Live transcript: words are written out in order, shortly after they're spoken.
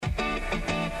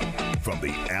from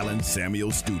the Allen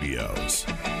Samuel Studios.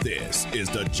 This is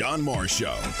the John Morris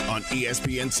Show on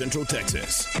ESPN Central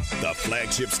Texas, the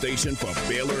flagship station for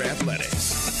Baylor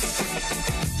Athletics.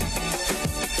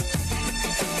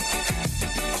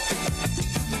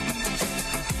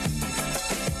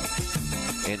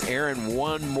 And Aaron,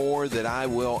 one more that I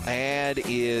will add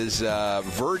is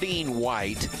Verdine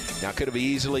White. Now, could have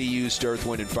easily used Earth,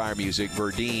 Wind, and Fire music.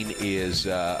 Verdine is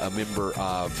a member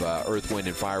of Earth, Wind,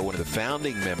 and Fire, one of the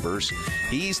founding members.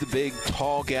 He's the big,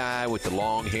 tall guy with the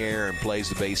long hair and plays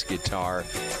the bass guitar.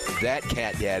 That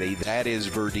cat daddy, that is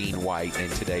Verdine White,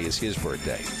 and today is his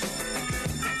birthday.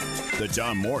 The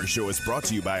John Morris Show is brought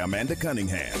to you by Amanda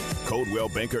Cunningham, Coldwell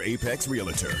Banker Apex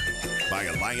Realtor, by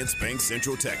Alliance Bank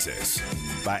Central Texas,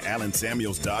 by Allen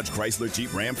Samuels Dodge Chrysler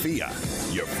Jeep Ram Fiat,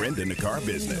 your friend in the car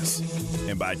business,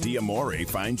 and by Diamore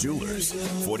Fine Jewelers,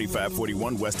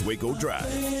 4541 West Waco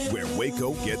Drive, where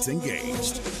Waco gets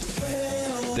engaged.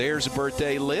 There's a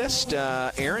birthday list.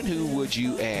 Aaron, who would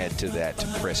you add to that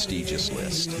prestigious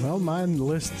list? Well, mine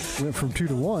list went from 2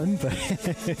 to 1, but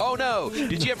oh no!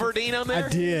 Did you have Verdine on there? I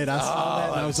did. I saw that,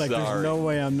 and I was like, sorry. "There's no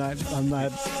way I'm not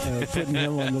putting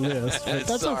him on the list." But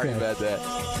that's sorry okay. about that.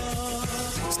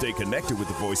 Stay connected with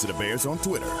the Voice of the Bears on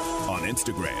Twitter, on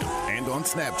Instagram, and on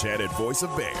Snapchat at Voice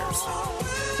of Bears.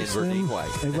 It's Verdine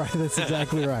White. Right, that's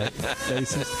exactly right.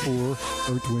 Basis for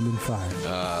Earth, Wind, and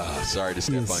Fire. Sorry to He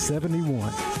step is on you.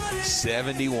 71.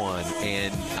 71,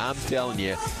 and I'm telling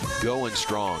you, going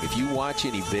strong. If you watch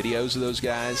any videos of those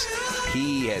guys,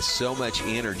 he has so much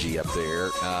energy up there.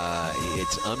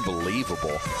 It's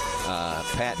unbelievable.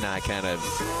 Pat and I kind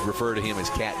of refer to him as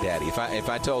Cat Daddy. If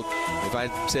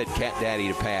I said Cat Daddy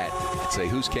to Pat, I'd say,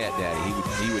 "Who's Cat Daddy?"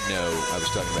 He would know I was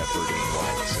talking about Verdine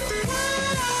White. So.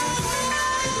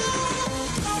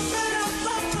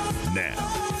 Now,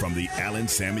 from the Allen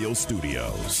Samuel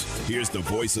Studios, here's the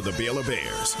voice of the Baylor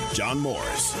Bears, John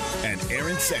Morris and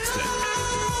Aaron Sexton.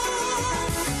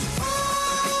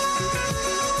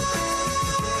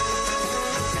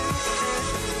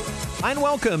 And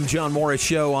welcome, John Morris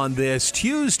Show on this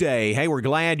Tuesday. Hey, we're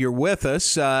glad you're with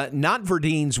us. Not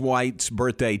Verdine White's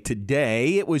birthday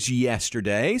today. It was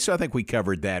yesterday, so I think we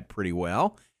covered that pretty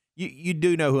well. You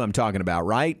do know who I'm talking about,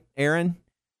 right, Aaron?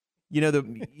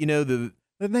 The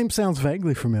That name sounds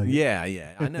vaguely familiar.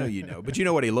 Yeah, I know you know. But you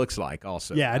know what he looks like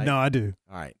also, Yeah, right? no, I do.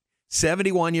 All right.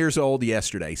 71 years old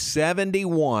yesterday.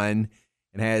 71,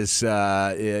 and has,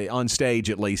 on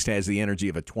stage at least, has the energy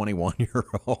of a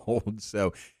 21-year-old.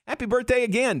 So happy birthday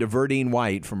again to Verdine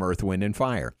White from Earth, Wind, and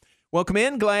Fire. Welcome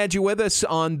in. Glad you're with us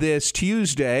on this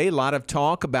Tuesday. A lot of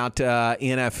talk about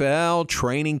NFL,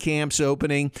 training camps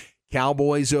opening,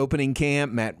 Cowboys opening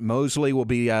camp. Matt Mosley will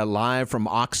be live from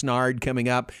Oxnard coming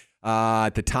up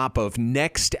at the top of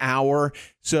next hour.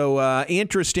 So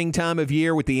interesting time of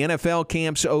year with the NFL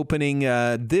camps opening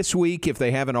this week, if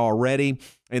they haven't already.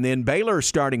 And then Baylor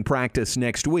starting practice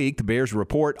next week. The Bears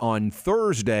report on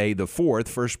Thursday the 4th.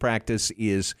 First practice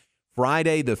is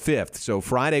Friday the 5th. So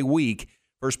Friday week,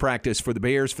 first practice for the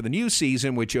Bears for the new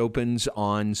season, which opens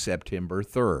on September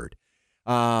 3rd.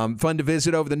 Fun to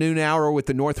visit over the noon hour with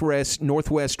the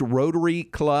Northwest Rotary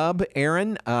Club.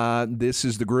 Aaron, this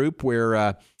is the group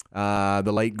where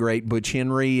the late, great Butch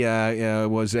Henry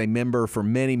was a member for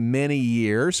many, many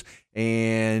years.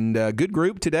 And good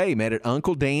group today. Met at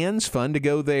Uncle Dan's. Fun to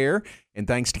go there. And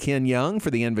thanks to Ken Young for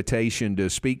the invitation to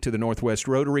speak to the Northwest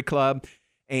Rotary Club.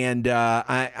 And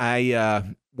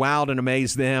I wowed and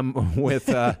amazed them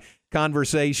with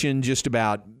conversation just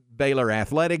about Baylor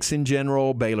athletics in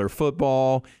general, Baylor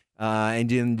football, and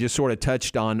then just sort of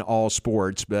touched on all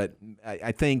sports. But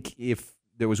I think if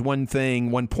there was one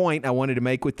point I wanted to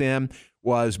make with them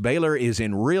was Baylor is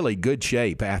in really good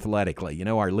shape athletically. You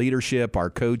know, our leadership, our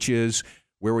coaches,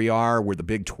 where we are, where the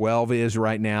Big 12 is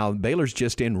right now, Baylor's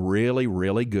just in really,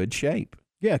 really good shape.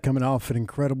 Yeah, coming off an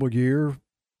incredible year,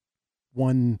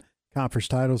 won conference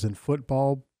titles in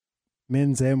football,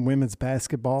 men's and women's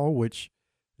basketball, which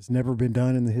has never been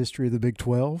done in the history of the Big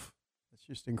 12. It's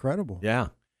just incredible. Yeah. I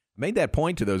made that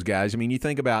point to those guys. I mean, you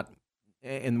think about,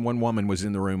 and one woman was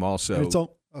in the room also.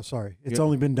 It's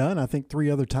only been done, I think,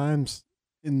 3 other times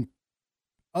in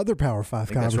other Power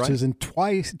 5 conferences,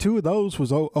 right. And 2 of those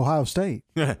was Ohio State.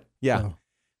 Yeah.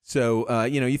 So,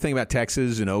 you think about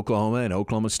Texas and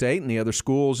Oklahoma State and the other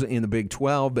schools in the Big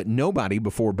 12, but nobody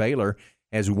before Baylor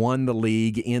has won the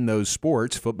league in those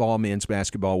sports, football, men's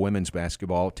basketball, women's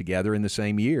basketball, together in the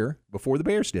same year before the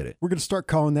Bears did it. We're going to start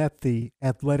calling that the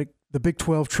Big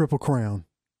 12 Triple Crown.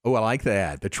 Oh, I like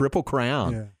that. The Triple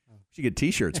Crown. Yeah. You get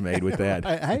T-shirts made with that.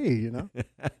 Hey,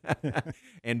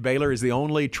 And Baylor is the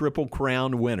only Triple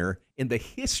Crown winner in the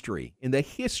history of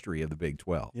the Big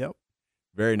 12. Yep.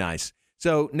 Very nice.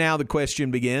 So now the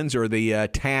question begins, or the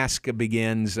task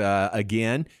begins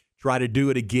again. Try to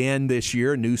do it again this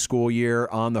year, new school year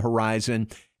on the horizon.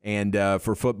 And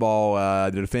for football,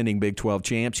 the defending Big 12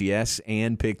 champs, yes,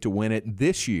 and picked to win it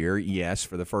this year, yes,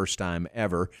 for the first time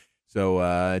ever. So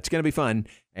it's going to be fun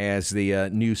as the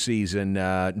new season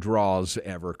draws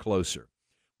ever closer.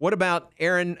 What about,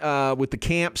 Aaron, with the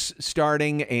camps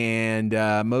starting and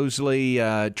Mosley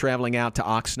traveling out to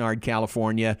Oxnard,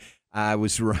 California? I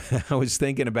was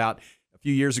thinking about a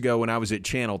few years ago when I was at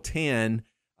Channel 10.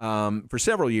 For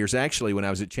several years, actually, when I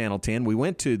was at Channel 10, we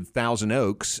went to Thousand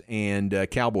Oaks and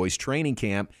Cowboys training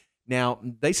camp. Now,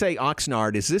 they say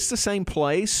Oxnard. Is this the same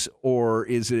place, or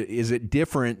is it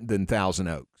different than Thousand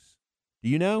Oaks? Do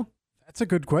you know? That's a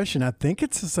good question. I think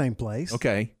it's the same place.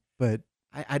 Okay. But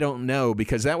I don't know,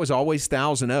 because that was always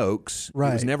Thousand Oaks. Right.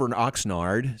 It was never an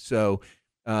Oxnard. So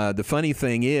the funny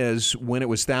thing is, when it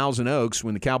was Thousand Oaks,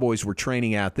 when the Cowboys were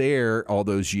training out there all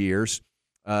those years,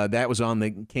 that was on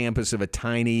the campus of a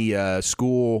tiny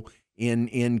school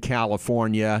in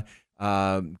California,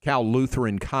 Cal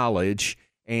Lutheran College,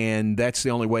 and that's the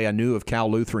only way I knew of Cal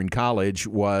Lutheran College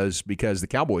was because the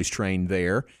Cowboys trained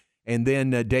there. And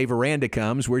then Dave Aranda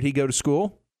comes. Where'd he go to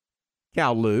school?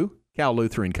 Cal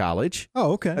Lutheran College.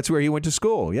 Oh, okay. That's where he went to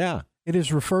school, yeah. It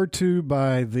is referred to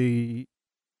by the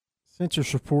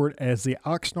census report as the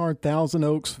Oxnard, Thousand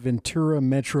Oaks, Ventura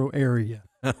metro area.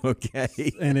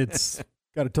 Okay. And it's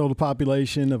got a total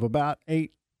population of about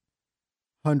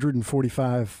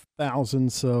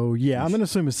 845,000. So, yeah, I'm going to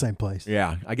assume it's the same place.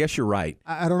 Yeah, I guess you're right.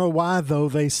 I don't know why, though,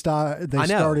 they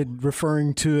started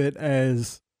referring to it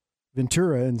as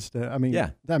Ventura instead.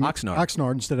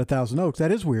 Oxnard instead of Thousand Oaks.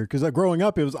 That is weird, because growing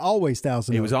up, it was always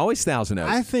Thousand Oaks. It was always Thousand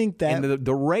Oaks. I think that. And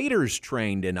the Raiders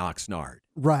trained in Oxnard.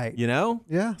 Right. You know?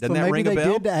 Yeah. Doesn't that ring a bell?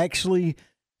 Maybe they did actually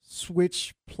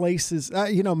switch places.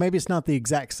 Maybe it's not the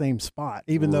exact same spot,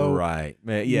 even though. Right.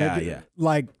 Yeah.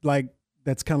 Like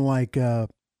that's kind of like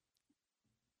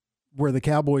where the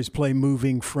Cowboys play,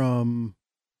 moving from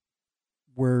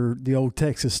where the old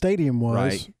Texas Stadium was,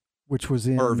 right, which was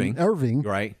in Irving,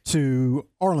 right, to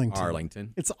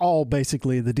Arlington. It's all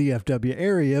basically the DFW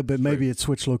area, but maybe it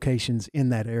switched locations in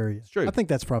that area. It's true. I think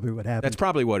that's probably what happened. That's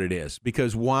probably what it is,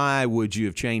 because why would you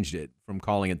have changed it from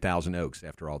calling it Thousand Oaks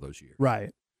after all those years?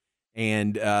 Right.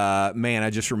 And, man, I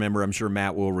just remember, I'm sure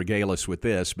Matt will regale us with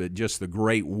this, but just the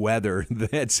great weather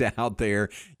that's out there.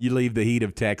 You leave the heat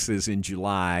of Texas in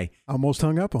July. I almost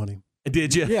hung up on him.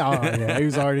 Did you? Yeah, he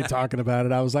was already talking about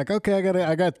it. I was like, okay, I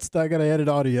got to edit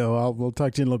audio. We'll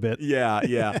talk to you in a little bit.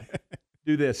 Yeah.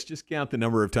 Do this. Just count the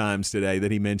number of times today that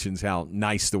he mentions how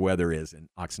nice the weather is in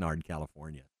Oxnard,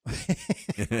 California.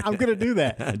 I'm going to do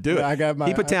that. Do it.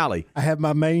 Keep a tally. I have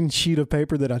my main sheet of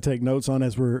paper that I take notes on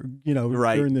as we're,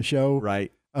 right, during the show.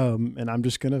 Right. And I'm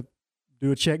just going to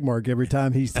do a check mark every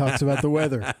time he talks about the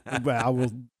weather. I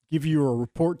will give you a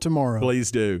report tomorrow.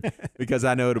 Please do, because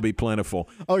I know it'll be plentiful.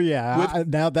 Oh yeah.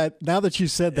 Now that you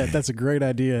said that, that's a great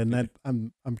idea, and that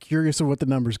I'm curious of what the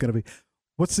number is going to be.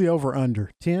 What's the over under?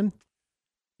 10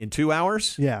 in 2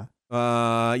 hours? Yeah.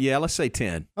 Let's say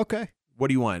 10. Okay. What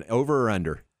do you want? Over or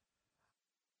under?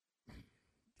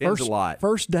 10's a lot.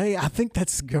 First day, I think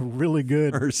that's a really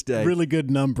good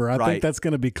number. I think that's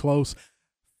going to be close.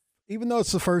 Even though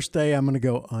it's the first day, I'm going to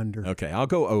go under. Okay, I'll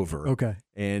go over. Okay.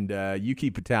 And you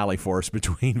keep a tally for us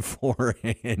between 4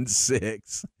 and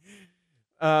 6.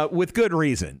 With good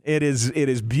reason. It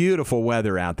is beautiful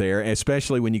weather out there,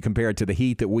 especially when you compare it to the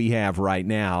heat that we have right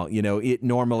now. It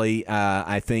normally,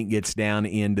 I think, gets down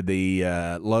into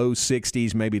the low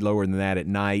 60s, maybe lower than that at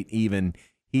night. Even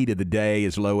heat of the day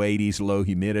is low 80s, low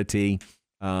humidity.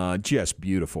 Just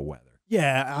beautiful weather.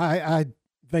 Yeah, I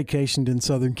vacationed in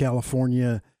Southern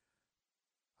California.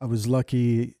 I was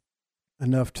lucky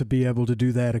enough to be able to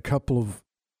do that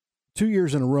 2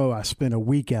 years in a row. I spent a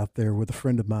week out there with a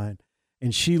friend of mine,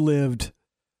 and she lived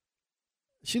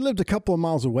a couple of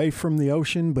miles away from the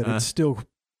ocean, but it still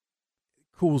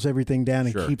cools everything down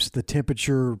and keeps the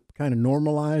temperature kind of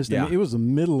normalized. Yeah. And it was the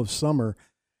middle of summer,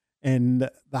 and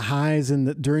the highs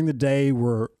during the day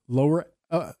were lower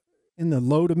in the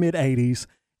low to mid 80s,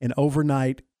 and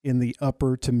overnight in the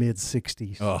upper to mid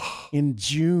 60s. Oh. In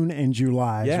June and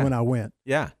July is when I went.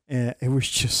 Yeah. And it was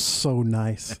just so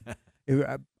nice.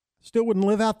 I still wouldn't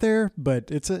live out there, but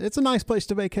it's a nice place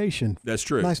to vacation. That's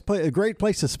true. A great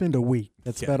place to spend a week.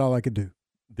 That's about all I could do.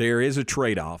 There is a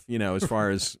trade-off, as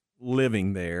far as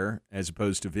living there as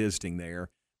opposed to visiting there.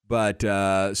 But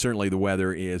certainly the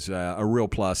weather is a real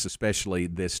plus, especially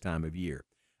this time of year.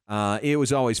 It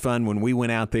was always fun when we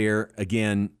went out there,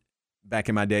 again, back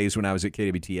in my days when I was at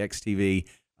KWTX TV.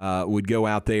 would go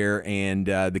out there, and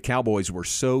the Cowboys were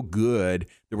so good.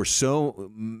 There were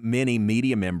so many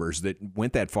media members that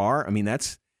went that far. I mean,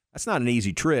 that's not an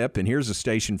easy trip. And here's a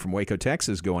station from Waco,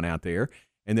 Texas going out there.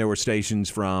 And there were stations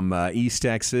from East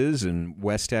Texas and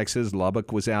West Texas.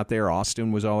 Lubbock was out there.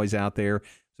 Austin was always out there.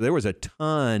 So there was a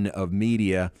ton of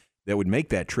media that would make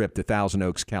that trip to Thousand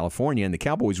Oaks, California. And the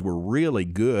Cowboys were really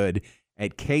good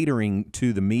at catering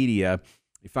to the media.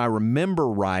 If I remember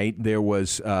right, there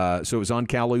was so it was on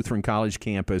Cal Lutheran College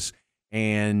campus,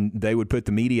 and they would put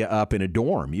the media up in a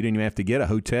dorm. You didn't even have to get a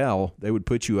hotel. They would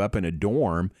put you up in a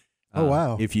dorm. Oh,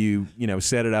 wow. If you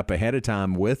set it up ahead of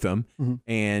time with them. Mm-hmm.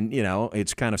 And,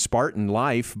 it's kind of Spartan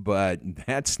life, but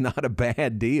that's not a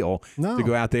bad deal to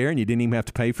go out there, and you didn't even have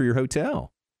to pay for your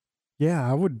hotel.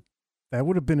 Yeah, that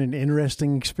would have been an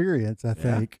interesting experience, I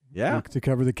think. Yeah. To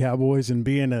cover the Cowboys and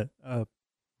be in a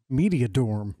media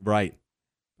dorm. Right.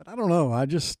 But I don't know.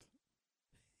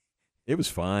 It was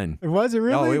fun. Was it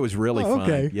really? Oh, it was really fun.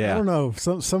 Okay. Yeah. I don't know.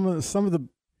 Some of the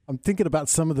I'm thinking about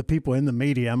some of the people in the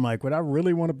media. I'm like, would I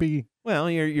really want to be? Well,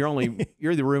 you're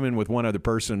either rooming with one other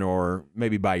person or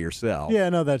maybe by yourself. Yeah,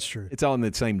 no, that's true. It's all in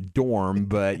the same dorm,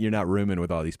 but you're not rooming with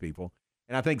all these people.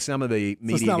 And I think some of the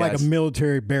media it's not guys, like a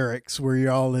military barracks where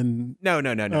you're all in. No.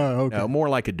 Oh, okay. No, more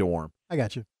like a dorm. I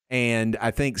got you. And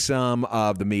I think some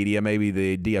of the media, maybe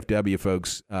the DFW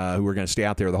folks who were going to stay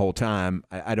out there the whole time,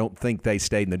 I don't think they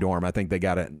stayed in the dorm. I think they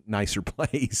got a nicer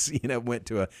place, went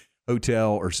to a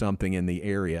hotel or something in the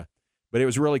area. But it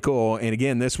was really cool. And,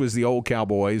 again, this was the old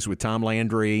Cowboys with Tom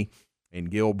Landry and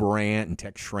Gil Brandt, and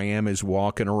Tex Schramm is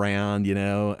walking around,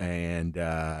 and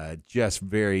just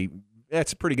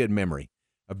that's a pretty good memory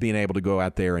of being able to go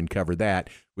out there and cover that.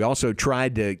 We also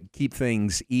tried to keep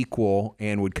things equal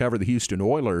and would cover the Houston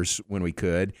Oilers when we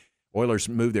could. Oilers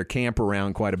moved their camp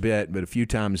around quite a bit, but a few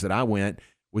times that I went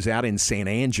was out in San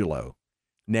Angelo.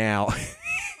 Now,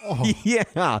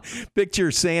 yeah,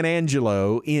 picture San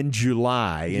Angelo in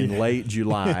July, late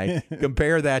July.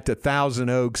 Compare that to Thousand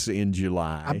Oaks in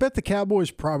July. I bet the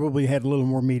Cowboys probably had a little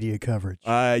more media coverage.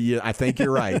 Yeah, I think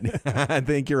you're right. I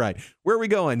think you're right. Where are we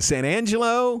going, San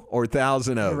Angelo or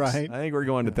Thousand Oaks? Right. I think we're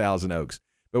going to Thousand Oaks.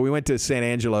 But we went to San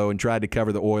Angelo and tried to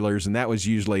cover the Oilers, and that was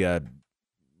usually a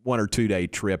 1 or 2 day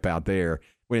trip out there.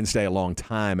 We didn't stay a long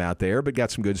time out there, but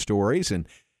got some good stories. And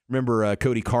remember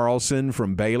Cody Carlson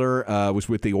from Baylor was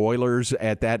with the Oilers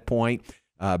at that point,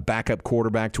 backup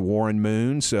quarterback to Warren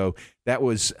Moon. So that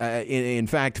was, in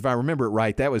fact, if I remember it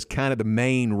right, that was kind of the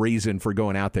main reason for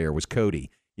going out there was Cody,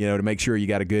 to make sure you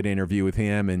got a good interview with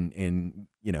him and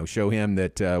show him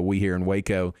that we here in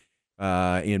Waco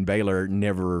in Baylor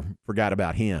never forgot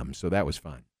about him. So that was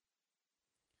fun.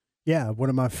 Yeah, one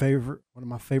of my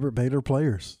favorite Baylor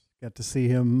players. Got to see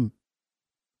him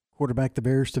quarterback the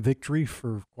Bears to victory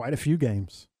for quite a few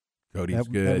games. Cody's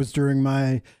good. That was during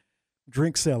my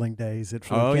drink selling days at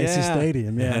Casey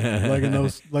Stadium. Yeah,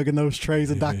 lugging those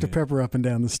trays of Dr. Pepper up and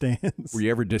down the stands. Were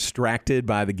you ever distracted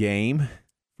by the game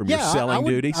from your selling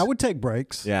duties? I would take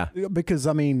breaks. Yeah, because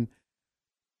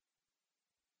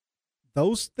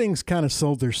those things kind of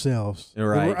sold themselves.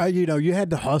 Right. You had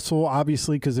to hustle,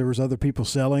 obviously, because there was other people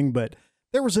selling, but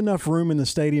there was enough room in the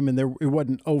stadium, and it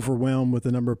wasn't overwhelmed with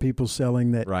the number of people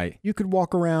selling that you could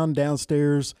walk around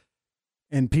downstairs,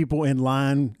 and people in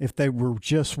line, if they were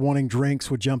just wanting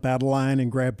drinks, would jump out of line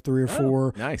and grab 3 or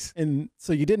 4. Nice. And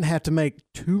so you didn't have to make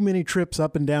too many trips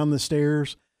up and down the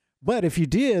stairs. But if you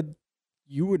did,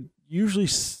 you would usually,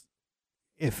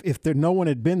 if no one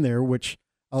had been there, which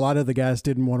a lot of the guys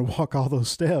didn't want to walk all those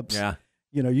steps. Yeah.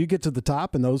 You get to the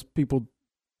top, and those people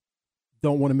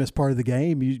don't want to miss part of the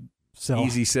game. You sell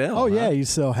easy sell. Oh yeah, you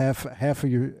sell half of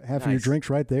your drinks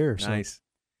right there. So nice.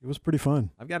 It was pretty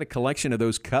fun. I've got a collection of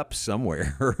those cups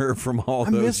somewhere from all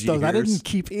those missed those. years. I didn't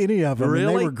keep any of them.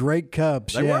 Really? They were great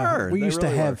cups. They were. We used to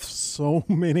have so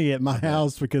many at my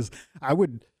house because I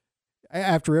would,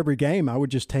 after every game, I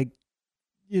would just take,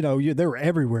 they were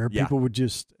everywhere. Yeah. People would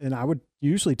and I would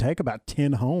usually take about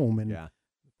 10 home. And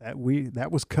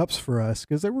that was cups for us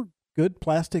because they were good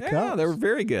plastic cups. Yeah, they were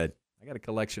very good. I got a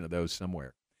collection of those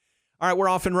somewhere. All right, we're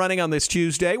off and running on this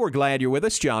Tuesday. We're glad you're with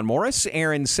us. John Morris,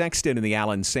 Aaron Sexton in the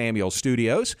Allen Samuel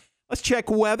Studios. Let's check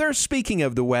weather. Speaking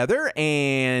of the weather,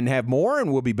 and have more,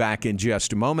 and we'll be back in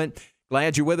just a moment.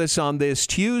 Glad you're with us on this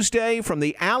Tuesday from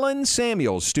the Allen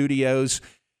Samuel Studios.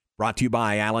 Brought to you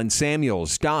by Allen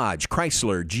Samuels, Dodge,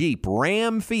 Chrysler, Jeep,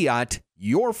 Ram, Fiat,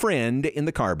 your friend in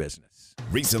the car business.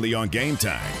 Recently on Game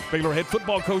Time. Baylor head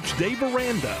football coach Dave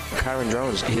Aranda. Kyron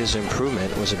Drones, his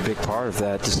improvement was a big part of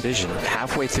that decision.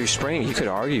 Halfway through spring, you could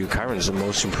argue Kyron's the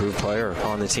most improved player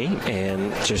on the team.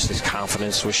 And just his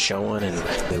confidence was showing, and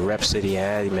the reps that he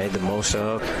had, he made the most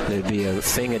of. There'd be a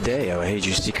thing a day. Oh, hey, did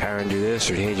you see Kyron do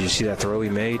this? Or hey, did you see that throw he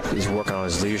made? He's working on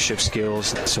his leadership skills.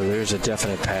 So there's a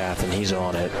definite path, and he's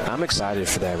on it. I'm excited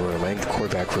for that room. I think the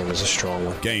quarterback room is a strong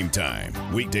one. Game Time.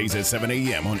 Weekdays at 7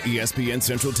 a.m. on ESPN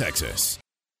Central Texas.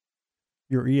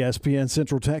 Your ESPN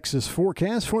Central Texas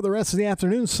forecast for the rest of the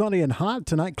afternoon. Sunny and hot.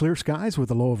 Tonight, clear skies with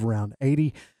a low of around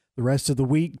 80. The rest of the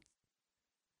week,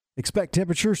 expect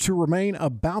temperatures to remain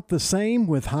about the same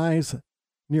with highs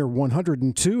near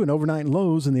 102 and overnight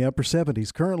lows in the upper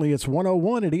 70s. Currently, it's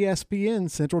 101 at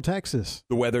ESPN Central Texas.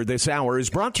 The weather this hour is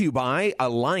brought to you by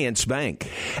Alliance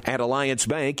Bank. At Alliance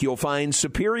Bank, you'll find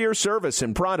superior service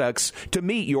and products to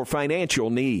meet your financial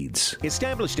needs.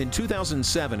 Established in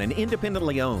 2007 and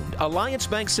independently owned, Alliance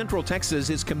Bank Central Texas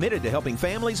is committed to helping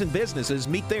families and businesses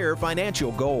meet their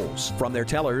financial goals. From their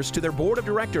tellers to their board of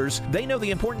directors, they know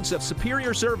the importance of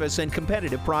superior service and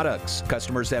competitive products.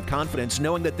 Customers have confidence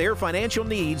knowing that their financial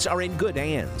needs are in good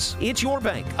hands. It's your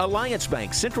bank, Alliance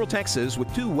Bank Central Texas,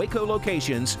 with 2 Waco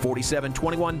locations,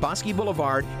 4721 Bosque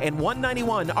Boulevard and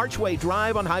 191 Archway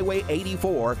Drive on Highway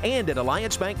 84, and at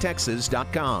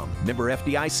AllianceBankTexas.com. Member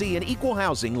FDIC and equal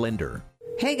housing lender.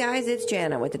 Hey guys, it's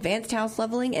Jana with Advanced House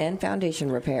Leveling and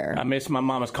Foundation Repair. I missed my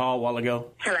mama's call a while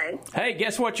ago. Hello. Hey,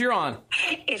 guess what you're on?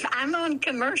 If I'm on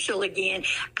commercial again,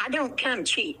 I don't come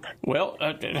cheap. Well,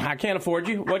 I can't afford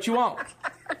you. What you want?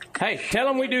 Hey, tell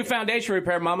them we do foundation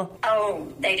repair, Mama. Oh,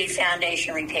 they do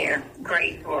foundation repair.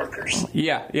 Great workers.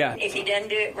 Yeah. If you didn't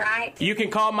do it right, You can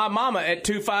call my mama at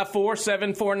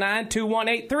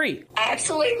 254-749-2183.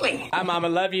 absolutely. Hi, Mama.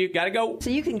 Love you. Gotta go. So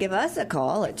you can give us a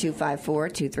call at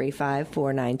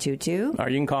 254-235-4922. Or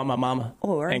you can call my mama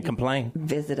and complain.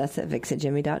 Visit us at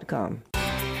vixajimmy.com.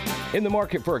 In the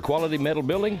market for a quality metal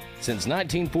building? Since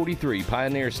 1943,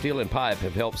 Pioneer Steel and Pipe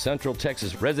have helped Central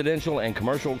Texas residential and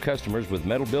commercial customers with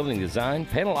metal building design,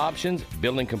 panel options,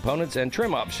 building components, and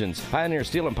trim options. Pioneer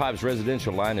Steel and Pipe's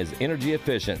residential line is energy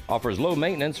efficient, offers low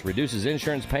maintenance, reduces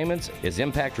insurance payments, is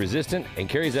impact resistant, and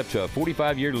carries up to a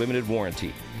 45-year limited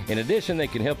warranty. In addition, they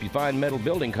can help you find metal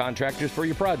building contractors for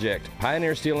your project.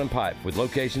 Pioneer Steel and Pipe, with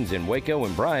locations in Waco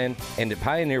and Bryan, and at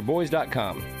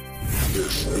pioneerboys.com.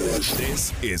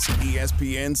 This is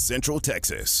ESPN Central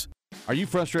Texas. Are you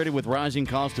frustrated with rising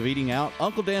cost of eating out?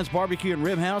 Uncle Dan's Barbecue and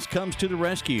Rib House comes to the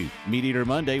rescue. Meat Eater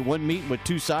Monday, 1 meat with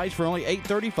 2 sides for only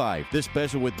 $8.35. This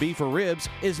special with beef or ribs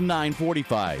is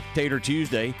 $9.45. Tater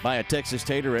Tuesday, buy a Texas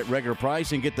tater at regular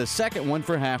price and get the second one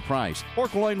for half price.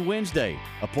 Pork loin Wednesday,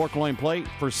 a pork loin plate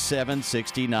for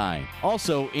 $7.69.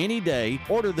 Also, any day,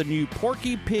 order the new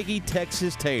Porky Piggy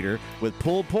Texas Tater with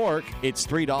pulled pork. It's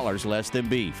 $3 less than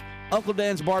beef. Uncle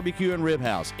Dan's Barbecue and Rib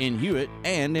House in Hewitt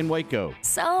and in Waco.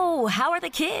 So, how are the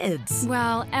kids?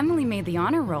 Well, Emily made the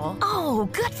honor roll. Oh,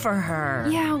 good for her.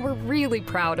 Yeah, we're really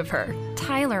proud of her.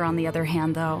 Tyler, on the other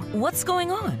hand, though. What's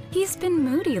going on? He's been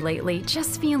moody lately,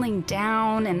 just feeling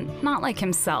down and not like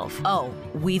himself. Oh,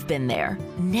 we've been there.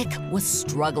 Nick was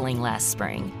struggling last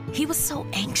spring. He was so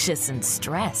anxious and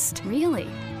stressed. Really?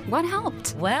 What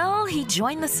helped? Well, he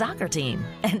joined the soccer team.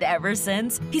 And ever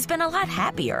since, he's been a lot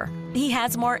happier. He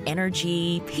has more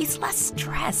energy, he's less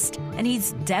stressed, and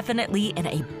he's definitely in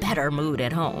a better mood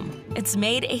at home. It's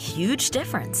made a huge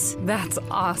difference. That's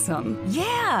awesome.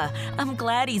 Yeah, I'm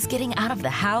glad he's getting out of the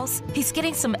house, he's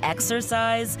getting some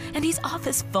exercise, and he's off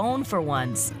his phone for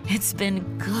once. It's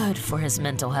been good for his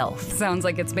mental health. Sounds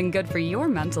like it's been good for your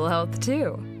mental health,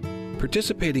 too.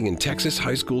 Participating in Texas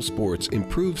high school sports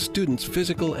improves students'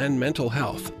 physical and mental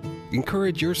health.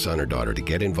 Encourage your son or daughter to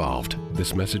get involved.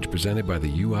 This message presented by the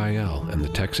UIL and the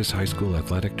Texas High School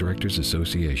Athletic Directors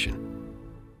Association.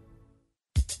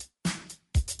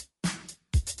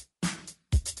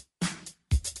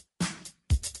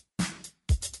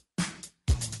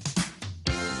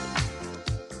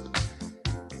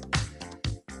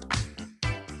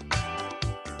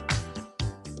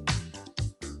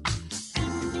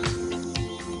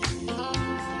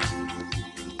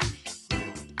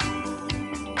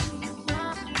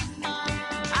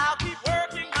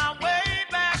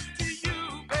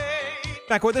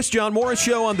 Back with us, John Morris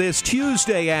Show on this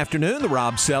Tuesday afternoon. The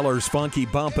Rob Sellers Funky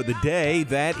Bump of the Day.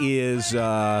 That is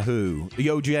who? The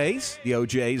OJs. The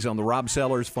OJs on the Rob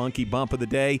Sellers Funky Bump of the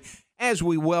Day. As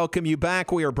we welcome you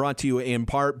back, we are brought to you in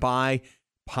part by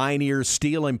Pioneer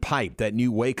Steel and Pipe, that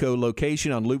new Waco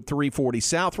location on Loop 340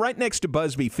 South, right next to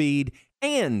Busby Feed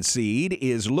and Seed,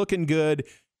 is looking good,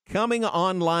 coming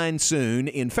online soon.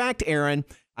 In fact, Aaron,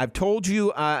 I've told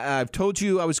you I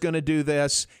was going to do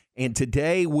this, and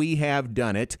today we have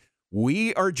done it.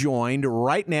 We are joined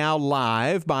right now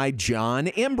live by John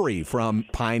Embry from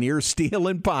Pioneer Steel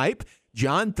and Pipe.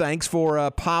 John, thanks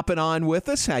for popping on with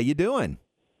us. How you doing?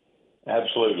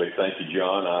 Absolutely. Thank you,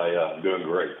 John. I'm doing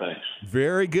great. Thanks.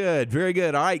 Very good. Very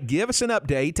good. All right. Give us an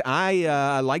update.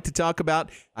 I like to talk about,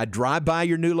 I drive by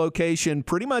your new location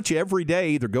pretty much every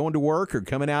day, either going to work or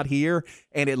coming out here,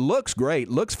 and it looks great.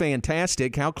 Looks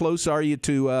fantastic. How close are you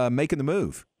to making the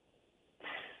move?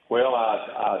 Well,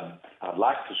 I'd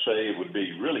like to say it would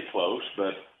be really close,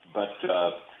 but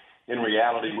in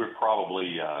reality, we're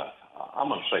probably, I'm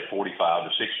going to say 45 to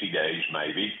 60 days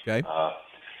maybe. Okay.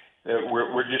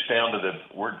 We're just down to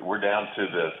we're down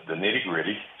to the nitty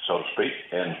gritty, so to speak,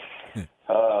 and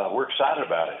we're excited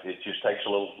about it. It just takes a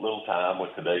little time with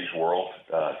today's world,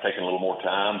 taking a little more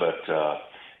time, but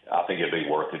I think it'll be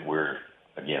worth it. We're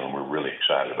really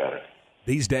excited about it.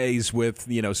 These days, with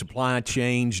supply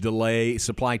chain delays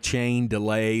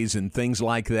and things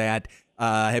like that,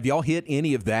 have y'all hit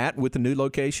any of that with the new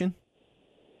location?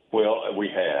 Well, we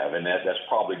have, and that's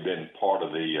probably been part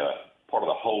of the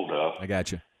holdup. I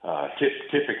got you.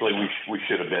 Typically, we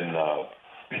should have been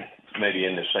maybe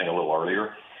in this thing a little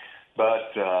earlier,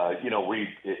 but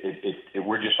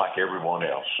we're just like everyone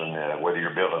else, and whether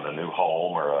you're building a new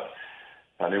home or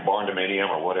a new barn dominium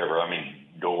or whatever, I mean,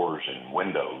 doors and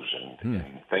windows and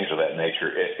things of that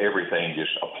nature, everything,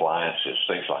 just appliances,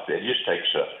 things like that. It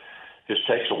just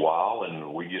takes a while,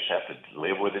 and we just have to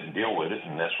live with it and deal with it,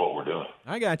 and that's what we're doing.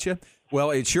 I got you.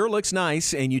 Well, it sure looks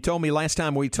nice, and you told me last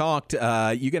time we talked you're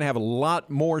going to have a lot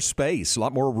more space, a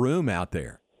lot more room out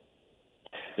there.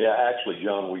 Yeah, actually,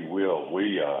 John, we will.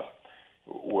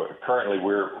 Currently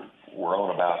we're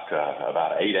on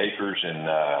about 8 acres, and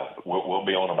we'll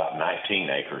be on about 19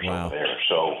 acres over there.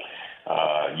 So,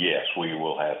 yes, we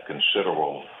will have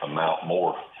considerable amount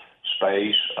more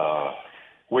space,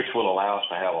 which will allow us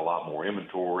to have a lot more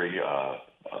inventory,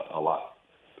 a lot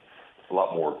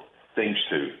more things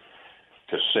to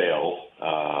sell.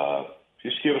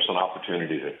 Just give us an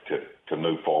opportunity to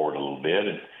move forward a little bit,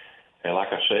 and like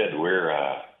I said,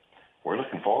 we're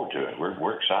looking forward to it.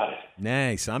 We're excited.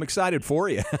 Nice. I'm excited for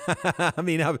you. I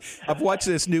mean, I've watched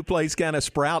this new place kind of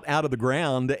sprout out of the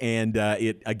ground, and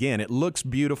it looks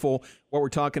beautiful. What we're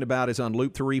talking about is on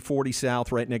Loop 340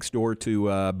 South, right next door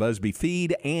to Busby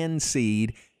Feed and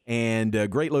Seed,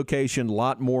 and great location, a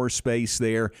lot more space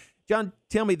there. John,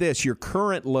 tell me this, your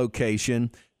current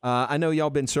location, I know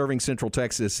y'all been serving Central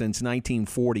Texas since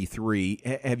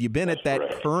 1943. Have you been at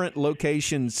that current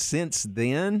location since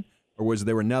then, or was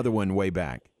there another one way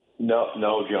back? No,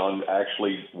 John.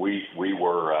 Actually, we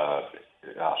were,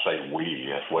 I'll say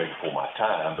that's way before my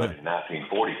time, but in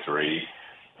 1943,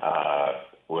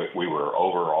 we were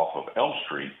over off of Elm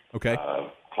Street,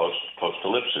 close to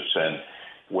Lipsitz. And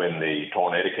when the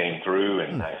tornado came through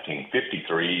in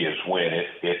 1953 is when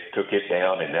it took it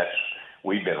down, and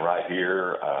we've been right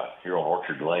here on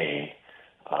Orchard Lane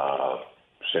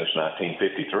since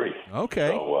 1953. Okay.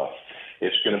 So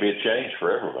it's going to be a change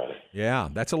for everybody. Yeah,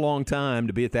 that's a long time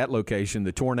to be at that location.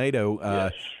 The tornado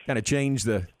kind of changed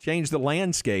the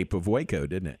landscape of Waco,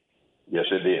 didn't it? Yes,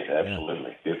 it did.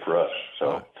 Absolutely, good for us.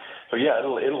 So yeah,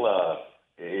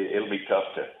 it'll be tough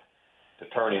to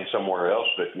turn in somewhere else,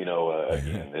 but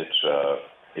again,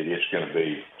 it is going to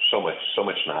be so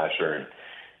much nicer,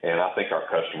 and I think our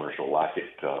customers will like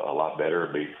it a lot better.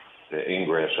 It'll be the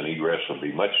ingress and egress will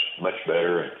be much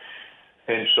better,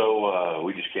 and so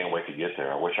we just can't wait to get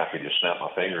there. I wish I could just snap my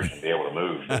fingers and be able to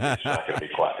move, but it's not going to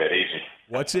be quite that easy.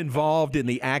 What's involved in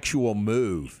the actual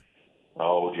move?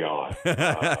 Oh, John.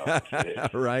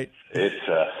 Right. It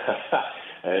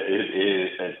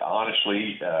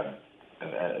honestly,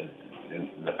 in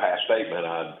the past statement,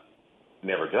 I've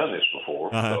never done this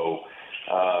before, so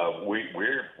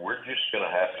we're just going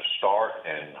to have to start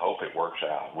and hope it works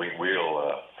out.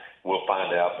 We'll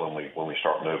find out when we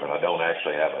start moving. I don't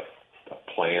actually have a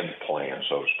planned plan,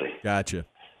 so to speak. Gotcha.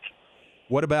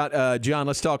 What about, John,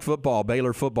 let's talk football,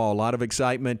 Baylor football. A lot of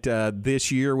excitement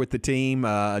this year with the team,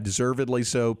 deservedly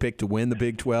so, picked to win the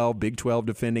Big 12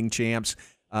 defending champs.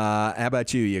 How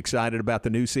about you? You excited about the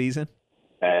new season?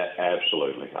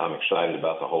 Absolutely. I'm excited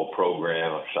about the whole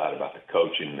program. I'm excited about the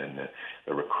coaching and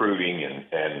the recruiting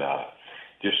and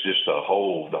just the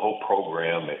whole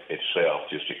program itself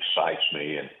just excites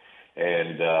me.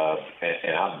 And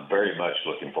I'm very much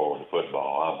looking forward to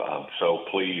football. I'm so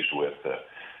pleased with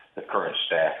the current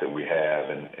staff that we have,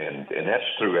 and that's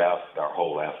throughout our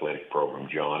whole athletic program,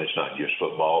 John. It's not just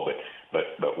football,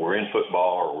 but we're in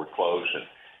football, or we're close, and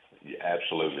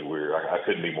absolutely. I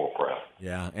couldn't be more proud.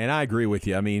 Yeah, and I agree with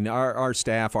you. I mean, our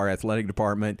staff, our athletic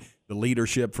department, the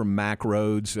leadership from Mack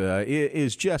Rhodes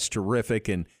is just terrific,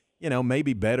 and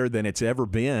maybe better than it's ever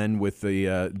been with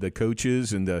the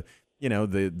coaches and the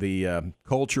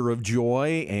culture of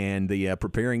joy and the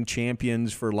preparing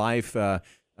champions for life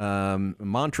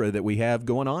mantra that we have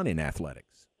going on in athletics.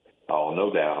 Oh,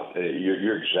 no doubt.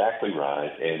 You're exactly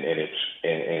right, and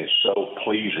it's so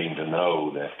pleasing to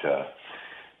know that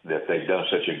they've done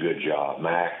such a good job.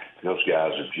 Mac, those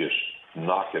guys have just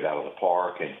knocked it out of the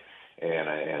park, and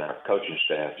our coaching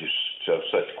staff just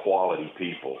such quality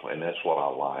people, and that's what I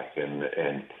like. And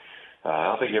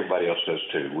I think everybody else does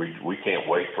too. We can't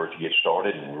wait for it to get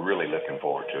started, and we're really looking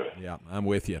forward to it. Yeah, I'm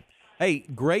with you. Hey,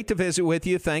 great to visit with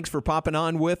you. Thanks for popping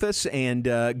on with us, and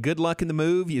good luck in the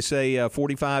move. You say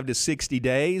 45 to 60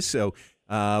 days, so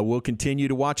we'll continue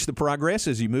to watch the progress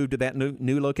as you move to that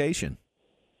new location.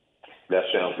 That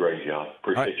sounds great, John.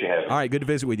 Appreciate you having me. All right, good to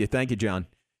visit with you. Thank you, John.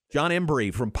 John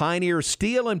Embry from Pioneer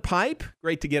Steel and Pipe.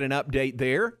 Great to get an update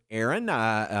there. Aaron,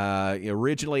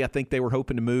 originally I think they were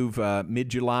hoping to move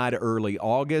mid-July to early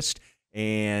August,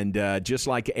 and just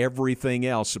like everything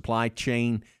else, supply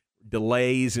chain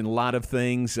delays and a lot of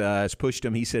things has pushed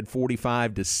them, he said,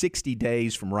 45 to 60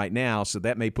 days from right now, so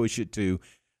that may push it to,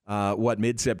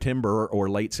 mid-September or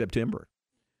late September.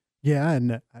 Yeah,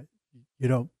 and you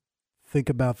don't think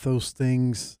about those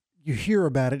things. You hear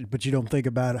about it, but you don't think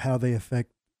about how they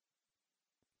affect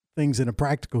things in a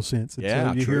practical sense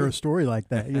until you hear a story like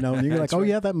that, and you're like, oh, right.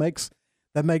 Yeah, that makes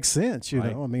sense,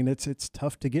 right. I mean, it's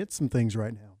tough to get some things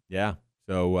right now. Yeah,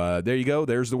 so there you go.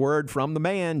 There's the word from the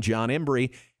man, John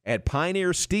Embry, at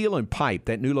Pioneer Steel and Pipe,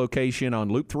 that new location on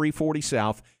Loop 340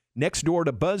 South, next door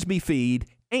to Busby Feed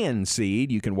and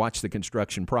Seed. You can watch the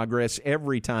construction progress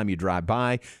every time you drive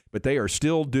by, but they are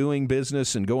still doing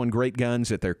business and going great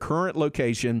guns at their current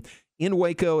location in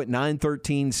Waco at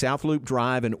 913 South Loop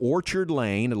Drive and Orchard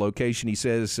Lane, a location he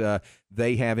says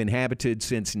they have inhabited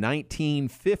since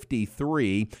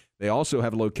 1953. They also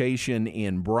have a location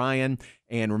in Bryan.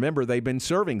 And remember, they've been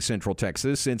serving Central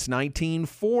Texas since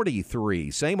 1943.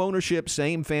 Same ownership,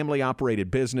 same family-operated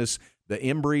business. The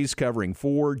Embrys covering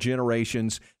 4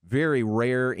 generations. Very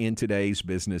rare in today's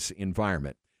business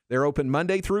environment. They're open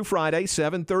Monday through Friday,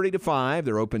 7:30 to 5.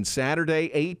 They're open Saturday,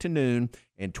 8 to noon,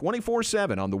 and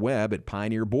 24/7 on the web at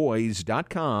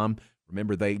pioneerboys.com.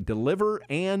 Remember, they deliver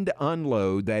and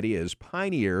unload. That is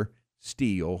Pioneer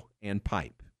Steel and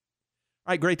Pipe.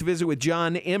 All right, great to visit with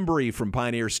John Embry from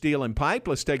Pioneer Steel and Pipe.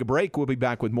 Let's take a break. We'll be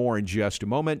back with more in just a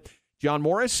moment. John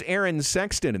Morris, Aaron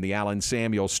Sexton in the Allen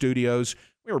Samuel Studios.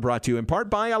 We were brought to you in part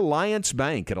by Alliance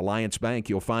Bank. At Alliance Bank,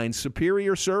 you'll find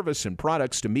superior service and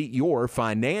products to meet your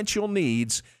financial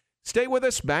needs. Stay with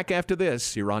us back after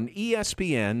this here on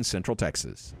ESPN Central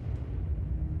Texas.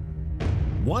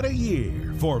 What a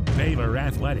year for Baylor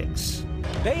Athletics.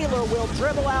 Baylor will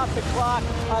dribble out the clock.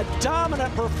 A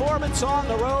dominant performance on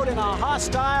the road in a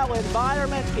hostile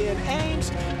environment in Ames.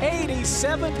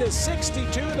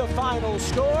 87-62 the final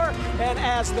score. And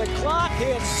as the clock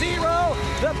hits 0,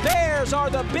 the Bears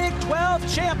are the Big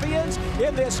 12 champions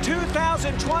in this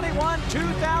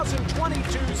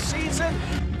 2021-2022 season.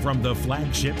 From the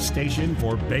flagship station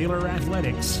for Baylor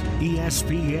Athletics,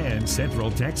 ESPN Central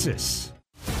Texas.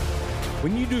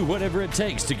 When you do whatever it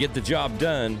takes to get the job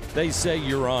done, they say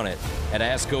you're on it. At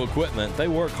ASCO Equipment, they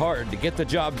work hard to get the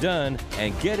job done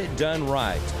and get it done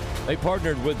right. They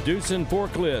partnered with Doosan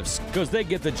Forklifts because they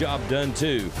get the job done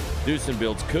too. Doosan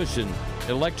builds cushion,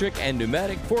 electric, and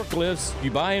pneumatic forklifts you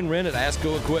buy and rent at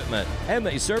ASCO Equipment, and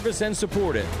they service and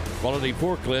support it. Quality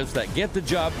forklifts that get the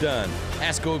job done.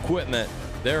 ASCO Equipment,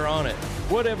 they're on it,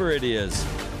 whatever it is.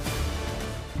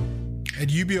 At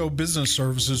UBO Business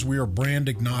Services, we are brand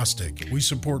agnostic. We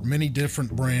support many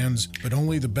different brands, but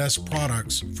only the best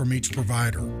products from each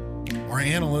provider. Our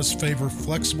analysts favor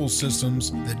flexible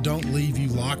systems that don't leave you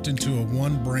locked into a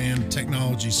one-brand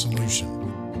technology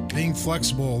solution. Being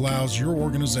flexible allows your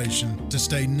organization to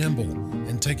stay nimble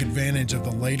and take advantage of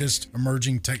the latest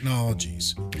emerging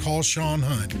technologies. Call Sean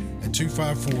Hunt at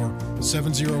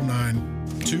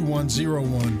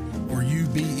 254-709-2101 or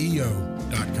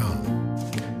ubeo.com.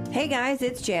 Hey guys,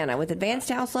 it's Jana with Advanced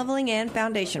House Leveling and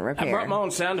Foundation Repair. I brought my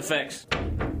own sound effects.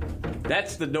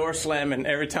 That's the door slamming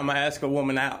every time I ask a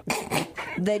woman out.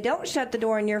 They don't shut the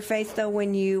door in your face, though,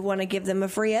 when you want to give them a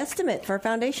free estimate for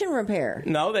foundation repair.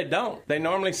 No, they don't. They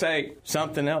normally say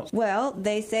something else. Well,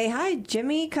 they say, "Hi,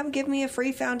 Jimmy, come give me a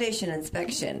free foundation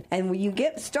inspection." And you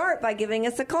start by giving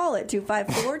us a call at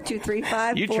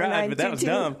 254-235-4922. You tried, but that was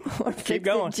dumb. Or Keep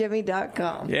going.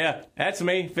 FixItJimmy.com. Yeah, that's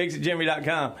me,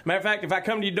 FixItJimmy.com. Matter of fact, if I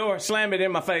come to your door, slam it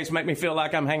in my face, make me feel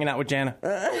like I'm hanging out with Jana.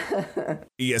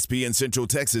 ESPN Central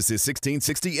Texas is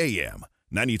 1660 AM,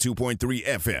 92.3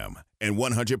 FM, and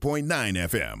 100.9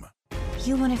 FM.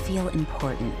 You want to feel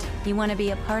important. You want to be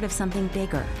a part of something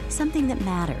bigger, something that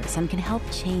matters and can help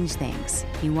change things.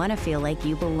 You want to feel like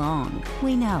you belong.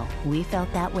 We know. We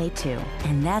felt that way too.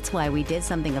 And that's why we did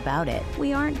something about it.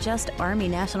 We aren't just Army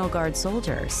National Guard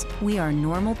soldiers. We are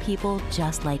normal people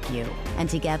just like you. And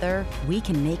together, we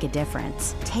can make a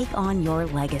difference. Take on your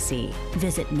legacy.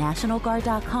 Visit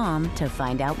NationalGuard.com to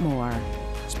find out more.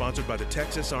 Sponsored by the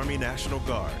Texas Army National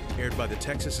Guard. Aired by the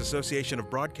Texas Association of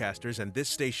Broadcasters and this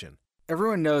station.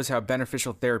 Everyone knows how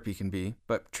beneficial therapy can be,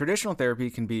 but traditional therapy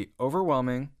can be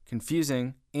overwhelming,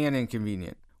 confusing, and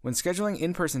inconvenient. When scheduling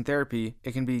in-person therapy,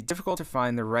 it can be difficult to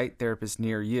find the right therapist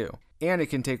near you, and it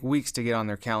can take weeks to get on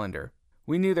their calendar.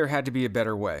 We knew there had to be a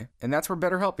better way, and that's where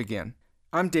BetterHelp began.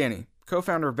 I'm Danny,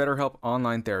 co-founder of BetterHelp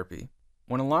Online Therapy.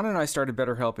 When Alana and I started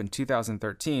BetterHelp in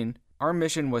 2013, our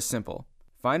mission was simple: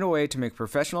 find a way to make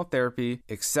professional therapy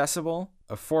accessible,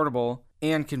 affordable,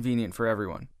 and convenient for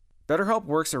everyone. BetterHelp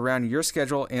works around your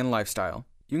schedule and lifestyle.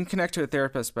 You can connect to a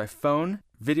therapist by phone,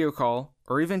 video call,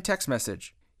 or even text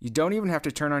message. You don't even have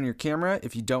to turn on your camera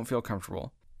if you don't feel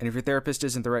comfortable. And if your therapist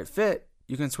isn't the right fit,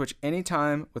 you can switch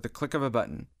anytime with a click of a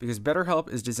button, because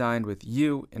BetterHelp is designed with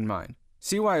you in mind.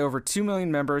 See why over 2 million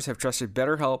members have trusted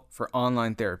BetterHelp for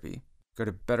online therapy. Go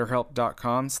to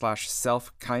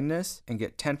betterhelp.com/selfkindness and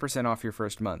get 10% off your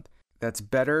first month. That's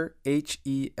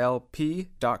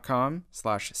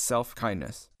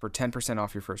betterhelp.com/selfkindness for 10%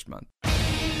 off your first month.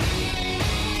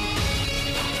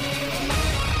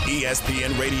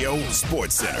 ESPN Radio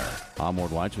Sports Center. I'm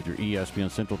Ward White with your ESPN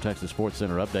Central Texas Sports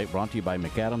Center update, brought to you by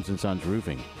McAdams and Sons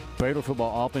Roofing. Baylor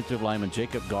football offensive lineman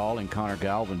Jacob Gall and Connor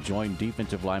Galvin joined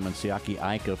defensive lineman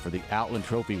Siaki Ika for the Outland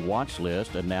Trophy watch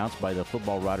list announced by the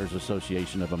Football Writers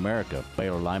Association of America.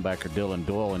 Baylor linebacker Dylan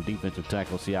Doyle and defensive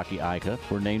tackle Siaki Ika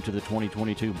were named to the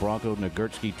 2022 Bronco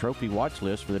Nagurski Trophy watch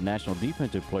list for the National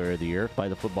Defensive Player of the Year by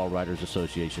the Football Writers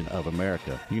Association of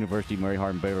America. University Mary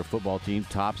Hardin Baylor football team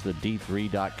tops the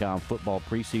D3.com football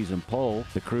preseason poll.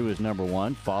 The Crew is number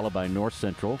 1, followed by North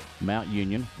Central, Mount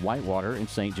Union, Whitewater, and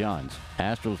St. John's.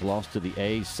 Astros lost to the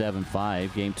A's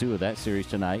 7-5. Game 2 of that series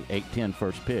tonight, 8-10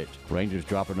 first pitch. Rangers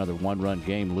drop another one-run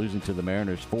game, losing to the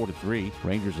Mariners 4-3.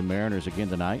 Rangers and Mariners again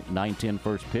tonight, 9-10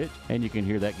 first pitch. And you can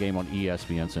hear that game on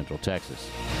ESPN Central Texas.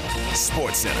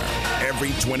 Sports Center,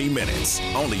 every 20 minutes,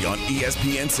 only on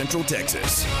ESPN Central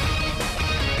Texas.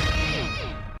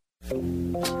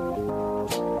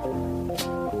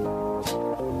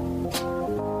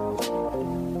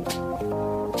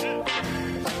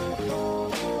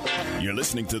 You're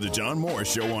listening to The John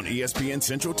Morris Show on ESPN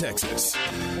Central Texas.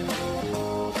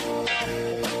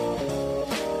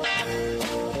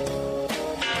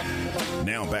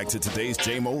 Now back to today's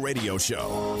JMO Radio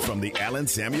Show from the Allen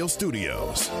Samuel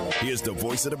Studios. Here's the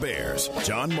voice of the Bears,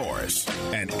 John Morris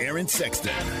and Aaron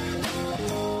Sexton.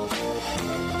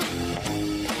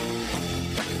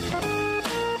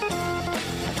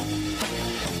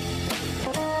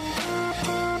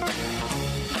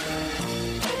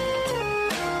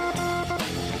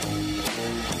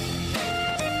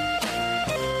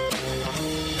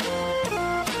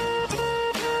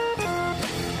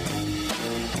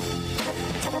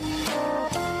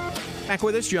 Back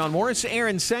with us, John Morris,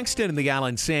 Aaron Sexton in the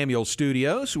Allen Samuel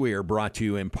Studios. We are brought to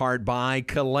you in part by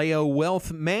Kaleo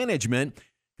Wealth Management.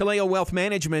 Kaleo Wealth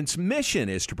Management's mission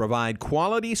is to provide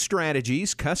quality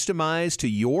strategies customized to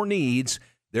your needs.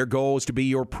 Their goal is to be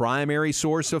your primary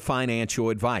source of financial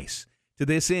advice. To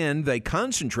this end, they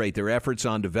concentrate their efforts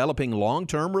on developing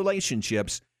long-term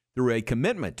relationships through a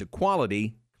commitment to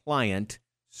quality client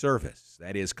service.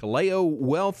 That is Kaleo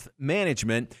Wealth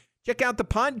Management. Check out the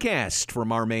podcast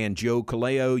from our man Joe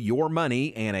Kaleo, Your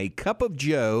Money and a Cup of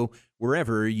Joe,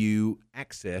 wherever you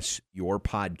access your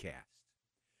podcast.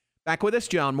 Back with us,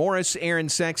 John Morris, Aaron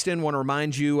Sexton. Want to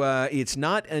remind you, it's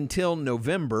not until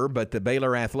November, but the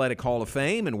Baylor Athletic Hall of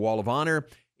Fame and Wall of Honor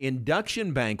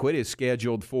induction banquet is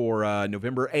scheduled for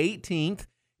November 18th.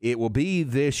 It will be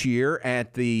this year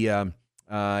at the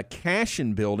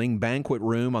Cashin Building Banquet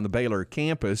Room on the Baylor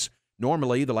campus.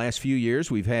 Normally, the last few years,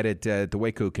 we've had it at the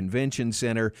Waco Convention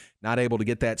Center. Not able to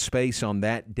get that space on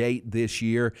that date this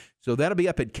year. So that'll be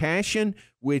up at Cashion,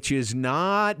 which is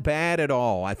not bad at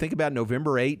all. I think about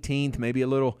November 18th, maybe a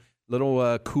little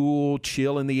cool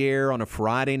chill in the air on a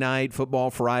Friday night,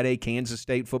 Football Friday, Kansas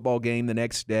State football game the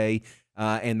next day.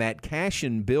 And that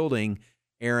Cashion building,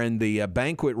 Aaron, the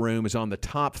banquet room is on the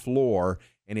top floor,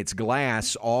 and it's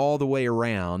glass all the way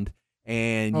around.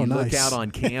 And you look out on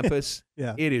campus.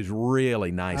 Yeah. It is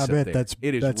really nice I up bet there. that's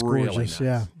really gorgeous, nice.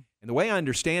 yeah. And the way I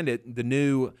understand it, the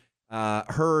new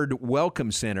Herd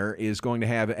Welcome Center is going to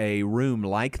have a room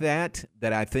like that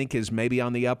I think is maybe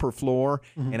on the upper floor.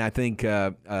 Mm-hmm. And I think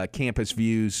campus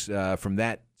views from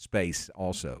that space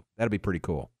also. That'll be pretty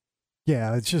cool.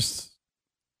 Yeah, it's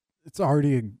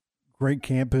already a great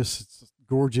campus. It's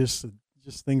gorgeous.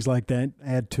 Just things like that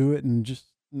add to it, and just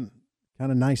kind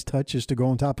of nice touches to go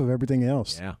on top of everything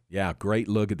else. Yeah, great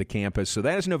look at the campus. So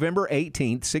that is November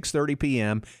 18th, 6:30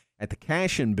 p.m. at the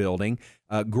Cashion Building.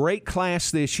 Great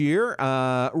class this year.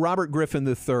 Robert Griffin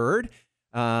III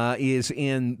is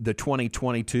in the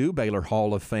 2022 Baylor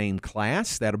Hall of Fame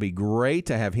class. That'll be great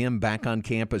to have him back on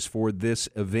campus for this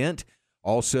event.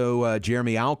 Also,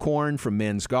 Jeremy Alcorn from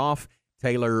men's golf,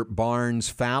 Taylor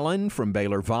Barnes-Fallon from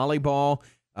Baylor volleyball,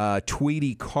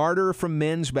 Tweety Carter from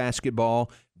men's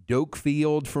basketball, Doak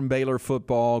Field from Baylor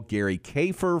football, Gary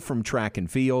Kafer from track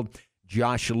and field,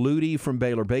 Josh Ludy from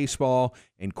Baylor baseball,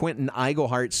 and Quentin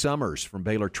Eigelhart Summers from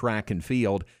Baylor track and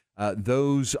field.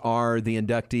 Those are the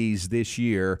inductees this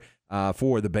year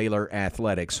for the Baylor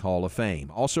Athletics Hall of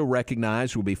Fame. Also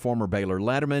recognized will be former Baylor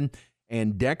letterman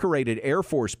and decorated Air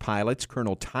Force pilots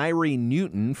Colonel Tyree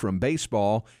Newton from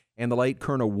baseball and the late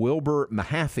Colonel Wilbur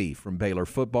Mahaffey from Baylor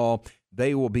football.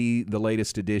 They will be the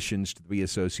latest additions to the B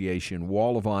Association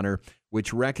Wall of Honor,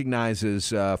 which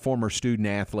recognizes former student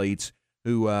athletes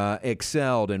who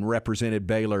excelled and represented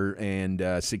Baylor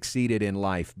and succeeded in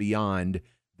life beyond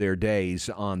their days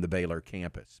on the Baylor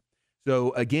campus.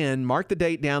 So, again, mark the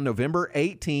date down, November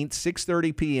 18th,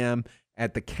 6:30 p.m.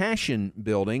 at the Cashion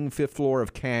Building, 5th floor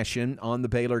of Cashion on the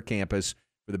Baylor campus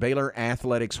for the Baylor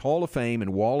Athletics Hall of Fame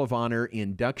and Wall of Honor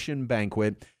induction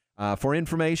banquet. For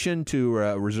information, to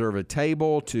reserve a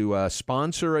table, to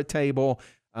sponsor a table,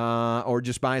 or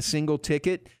just buy a single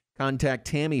ticket, contact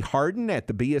Tammy Harden at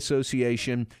the B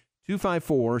Association,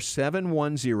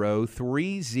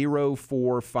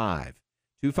 254-710-3045.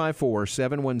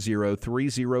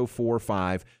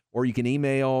 254-710-3045. Or you can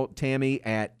email Tammy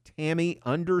at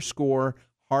Tammy_Harden,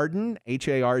 Hardin,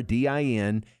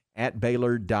 at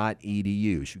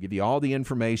Baylor.edu. She'll give you all the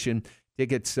information.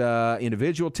 Tickets,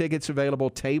 individual tickets available,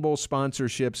 table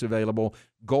sponsorships available,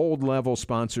 gold level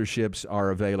sponsorships are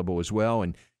available as well,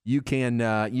 and you can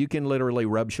literally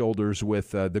rub shoulders with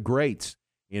the greats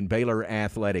in Baylor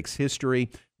athletics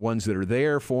history, ones that are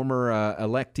there, former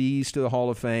electees to the Hall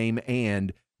of Fame,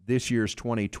 and this year's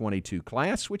 2022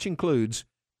 class, which includes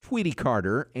Tweety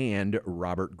Carter and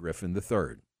Robert Griffin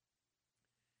III.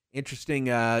 Interesting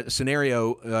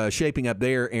scenario shaping up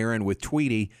there, Aaron, with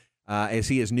Tweety. As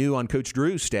he is new on Coach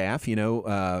Drew's staff,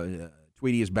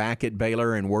 Tweety is back at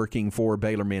Baylor and working for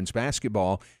Baylor men's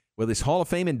basketball. Well, this Hall of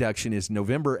Fame induction is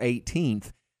November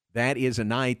 18th. That is a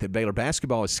night that Baylor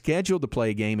basketball is scheduled to play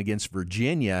a game against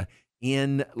Virginia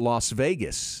in Las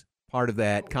Vegas, part of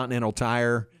that Continental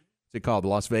Tire, what's it called, the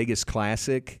Las Vegas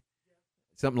Classic,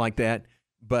 something like that.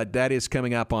 But that is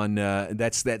coming up on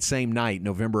that's that same night,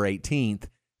 November 18th.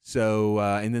 So,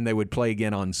 and then they would play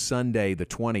again on Sunday, the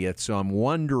 20th. So I'm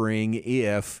wondering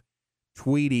if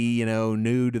Tweety,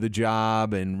 new to the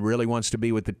job and really wants to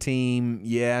be with the team,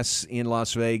 yes, in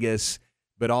Las Vegas,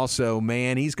 but also,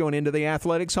 man, he's going into the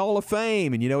Athletics Hall of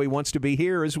Fame, and, he wants to be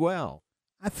here as well.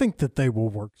 I think that they will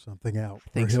work something out.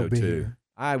 I think he'll so, be too. Here.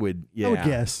 I would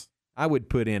guess. I would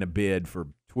put in a bid for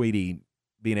Tweety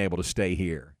being able to stay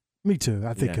here. Me too.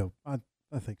 I think I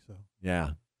think so.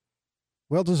 Yeah.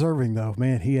 Well deserving, though.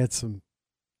 Man, he had some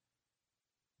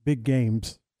big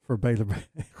games for Baylor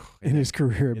in his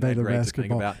career at Baylor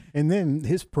basketball. And then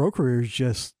his pro career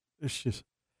is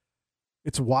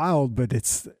it's wild, but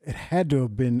it had to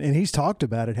have been, and he's talked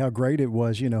about it, how great it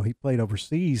was. He played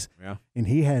overseas, and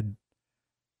he had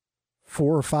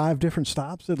 4 or 5 different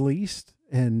stops at least,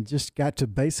 and just got to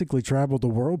basically travel the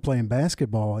world playing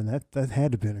basketball, and that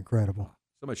had to have been incredible.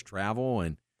 So much travel,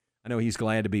 and I know he's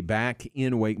glad to be back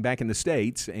in the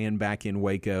States and back in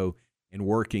Waco and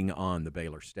working on the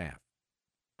Baylor staff.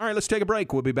 All right, let's take a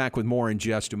break. We'll be back with more in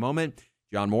just a moment.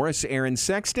 John Morris, Aaron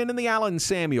Sexton in the Allen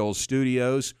Samuels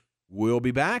studios. We'll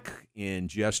be back in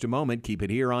just a moment. Keep it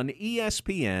here on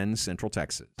ESPN Central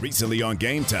Texas. Recently on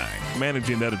Game Time.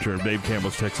 Managing editor of Dave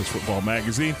Campbell's Texas Football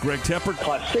Magazine, Greg Tepper.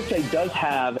 Class 6A does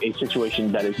have a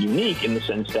situation that is unique in the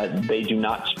sense that they do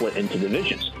not split into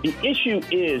divisions. The issue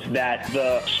is that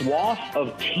the swath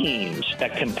of teams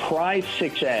that comprise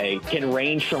 6A can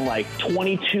range from like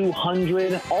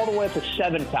 2,200 all the way up to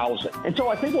 7,000. And so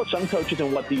I think what some coaches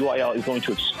and what the UIL is going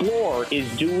to explore is,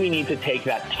 do we need to take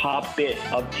that top bit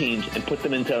of teams and put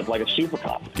them into like a super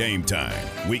comp? Game Time,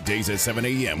 weekdays at 7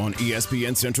 a.m. on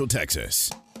ESPN Central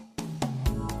Texas.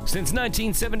 Since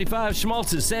 1975,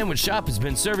 Schmaltz's Sandwich Shop has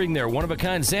been serving their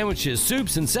one-of-a-kind sandwiches,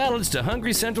 soups, and salads to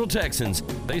hungry Central Texans.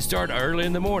 They start early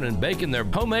in the morning baking their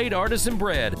homemade artisan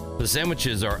bread. The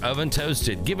sandwiches are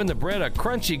oven-toasted, giving the bread a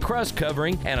crunchy crust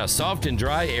covering and a soft and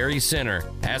dry, airy center.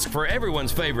 Ask for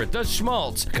everyone's favorite, the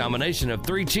Schmaltz, combination of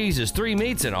 3 cheeses, 3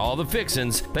 meats, and all the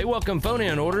fixins. They welcome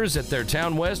phone-in orders at their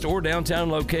Town West or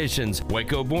downtown locations.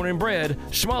 Waco born and bred,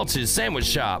 Schmaltz's Sandwich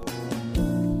Shop.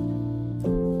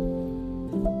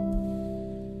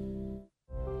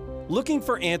 Looking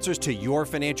for answers to your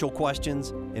financial questions?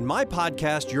 In my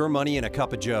podcast, Your Money in a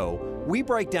Cup of Joe, we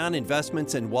break down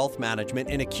investments and wealth management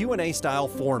in a Q&A style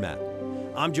format.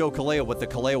 I'm Joe Kaleo with the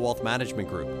Kaleo Wealth Management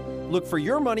Group. Look for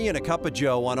Your Money in a Cup of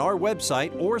Joe on our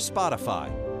website or Spotify.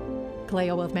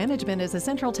 Kaleo Wealth Management is a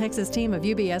Central Texas team of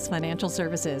UBS Financial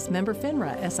Services, member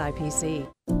FINRA SIPC.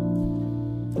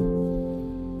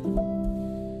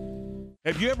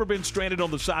 Have you ever been stranded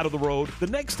on the side of the road? The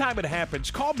next time it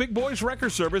happens, call Big Boys Wrecker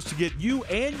Service to get you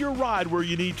and your ride where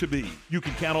you need to be. You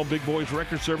can count on Big Boys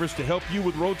Wrecker Service to help you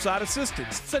with roadside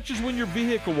assistance, such as when your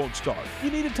vehicle won't start, you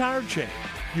need a tire change,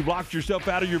 you locked yourself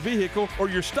out of your vehicle, or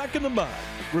you're stuck in the mud.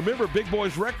 Remember, Big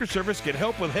Boys Wrecker Service can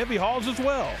help with heavy hauls as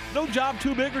well. No job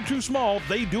too big or too small,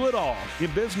 they do it all. In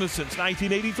business since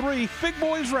 1983, Big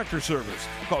Boys Wrecker Service.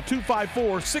 Call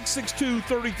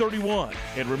 254-662-3031.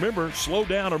 And remember, slow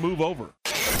down or move over.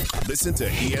 Listen to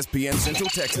ESPN Central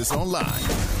Texas online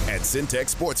at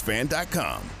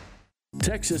centexsportsfan.com.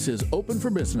 Texas is open for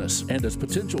business, and as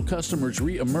potential customers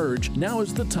re-emerge, now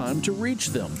is the time to reach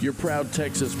them. Your proud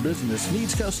Texas business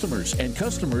needs customers, and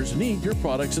customers need your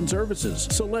products and services.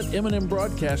 So let M&M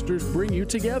Broadcasters bring you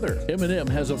together. M&M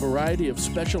has a variety of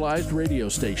specialized radio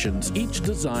stations, each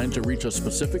designed to reach a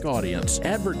specific audience.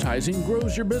 Advertising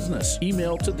grows your business.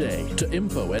 Email today to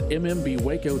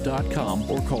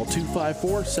info@mmbwaco.com or call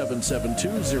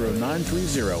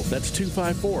 254-772-0930. That's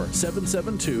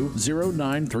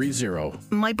 254-772-0930.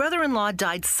 My brother-in-law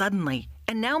died suddenly,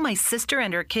 and now my sister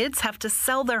and her kids have to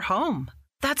sell their home.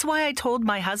 That's why I told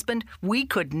my husband we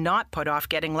could not put off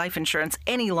getting life insurance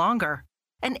any longer.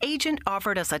 An agent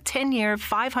offered us a 10-year,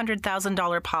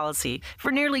 $500,000 policy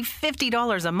for nearly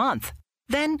 $50 a month.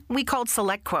 Then we called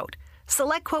SelectQuote.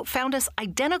 SelectQuote found us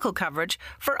identical coverage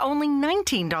for only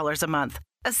 $19 a month,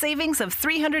 a savings of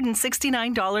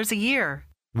 $369 a year.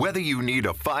 Whether you need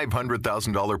a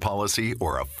 $500,000 policy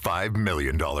or a $5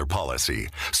 million policy,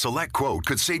 SelectQuote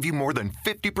could save you more than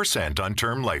 50% on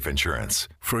term life insurance.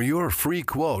 For your free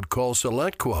quote, call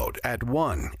SelectQuote at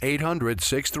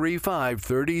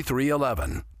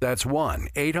 1-800-635-3311. That's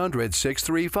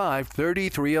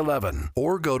 1-800-635-3311.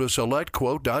 Or go to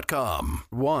SelectQuote.com.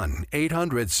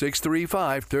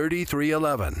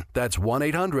 1-800-635-3311. That's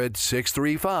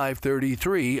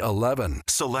 1-800-635-3311.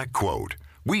 SelectQuote.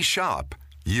 We shop.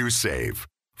 You save.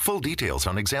 Full details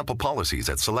on example policies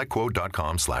at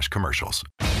selectquote.com/commercials.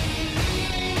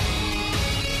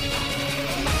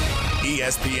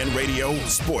 ESPN Radio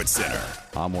Sports Center.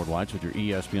 I'm Ward Weitz with your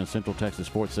ESPN Central Texas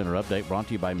Sports Center update, brought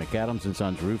to you by McAdams &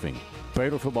 Sons Roofing.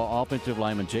 Baylor football offensive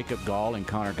lineman Jacob Gall and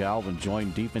Connor Galvin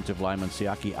joined defensive lineman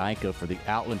Siaki Ika for the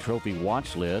Outland Trophy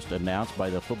watch list announced by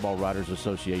the Football Writers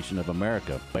Association of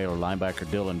America. Baylor linebacker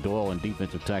Dylan Doyle and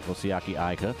defensive tackle Siaki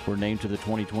Ika were named to the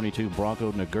 2022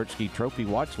 Bronco Nagurski Trophy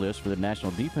watch list for the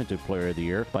National Defensive Player of the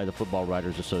Year by the Football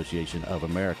Writers Association of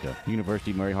America.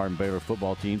 University Mary Hardin Baylor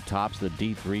football team tops the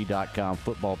D3.com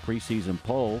football preseason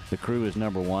poll. The Crew is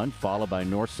number 1, followed by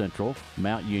North Central,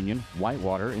 Mount Union,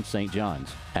 Whitewater, and St.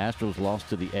 John's. Astros lost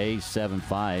to the A's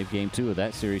 7-5. Game 2 of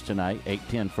that series tonight,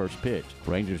 8-10 first pitch.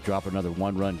 Rangers drop another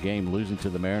one-run game, losing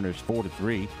to the Mariners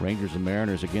 4-3. Rangers and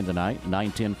Mariners again tonight,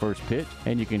 9-10 first pitch.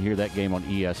 And you can hear that game on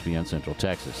ESPN Central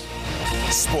Texas.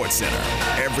 Sports Center,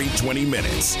 every 20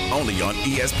 minutes, only on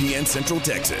ESPN Central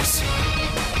Texas.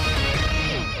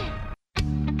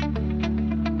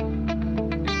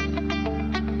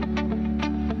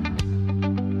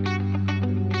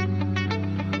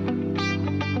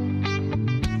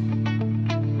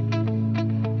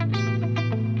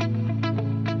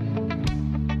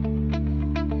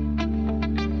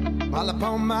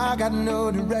 home, I got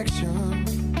no direction.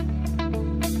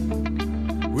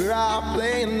 We're all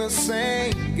playing the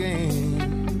same game.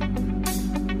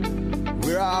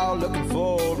 We're all looking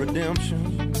for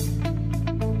redemption.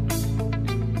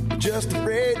 We're just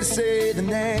afraid to say the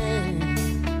name.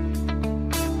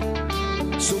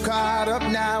 So caught up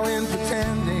now in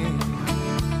pretending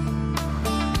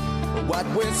what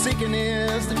we're seeking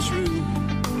is the truth.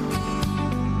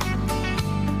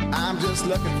 I'm just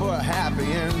looking for a happy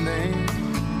ending.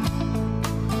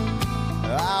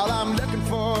 All I'm looking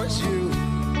for is you.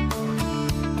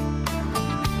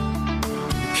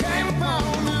 Came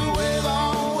upon the wave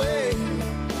on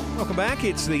wave. Welcome back.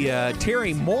 It's the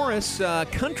Terry Morris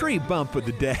Country Bump of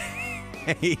the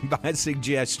Day by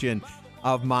suggestion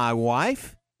of my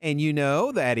wife. And you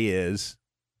know that is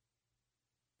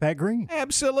Pat Green.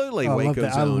 Absolutely. I Waco's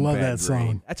love that. I own love Pat that song.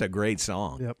 Green. That's a great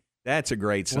song. Yep. That's a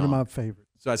great song. One of my favorites.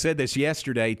 So I said this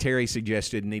yesterday. Terry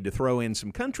suggested need to throw in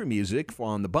some country music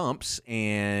on the bumps,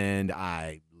 and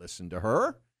I listened to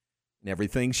her and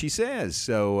everything she says.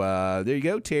 So there you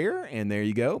go, Terry, and there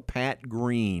you go, Pat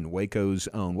Green, Waco's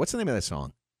own. What's the name of that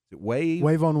song? Is it Wave?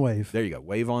 Wave on Wave. There you go,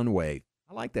 Wave on Wave.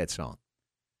 I like that song.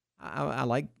 I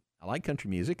like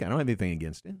country music. I don't have anything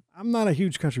against it. I'm not a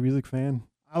huge country music fan.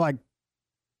 I like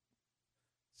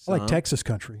Texas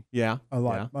country. Yeah, I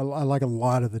like a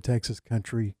lot of the Texas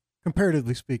country,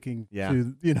 comparatively speaking,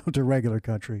 to regular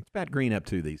country. What's Pat Green up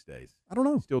to these days? I don't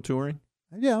know. Still touring?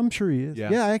 Yeah, I'm sure he is.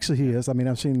 Yeah, actually he is. I mean,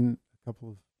 I've seen a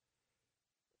couple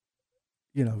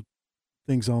of,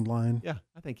 things online. Yeah,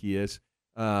 I think he is.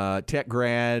 Tech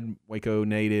grad, Waco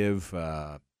native,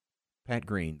 Pat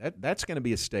Green. That's going to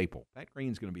be a staple. Pat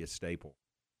Green's going to be a staple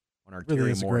on our Really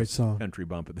Terry is a Morris great song. Country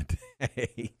Bump of the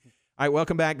Day. All right,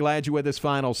 welcome back. Glad you're with us.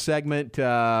 Final segment.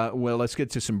 Well, let's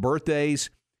get to some birthdays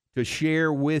to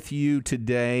share with you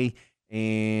today.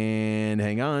 And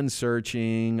hang on,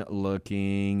 searching,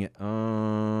 looking.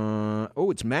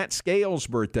 It's Matt Scales'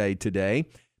 birthday today.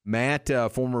 Matt,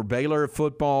 former Baylor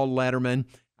football letterman.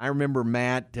 I remember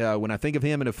Matt, when I think of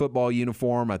him in a football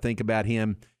uniform, I think about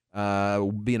him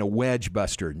being a wedge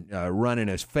buster, running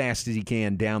as fast as he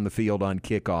can down the field on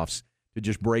kickoffs to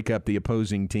just break up the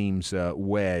opposing team's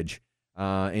wedge.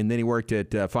 And then he worked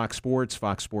at Fox Sports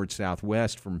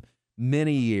Southwest for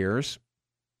many years.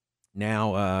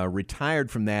 Now retired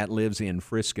from that, lives in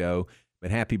Frisco.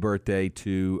 But happy birthday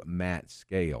to Matt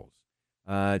Scales.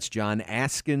 It's John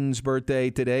Askin's birthday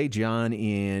today. John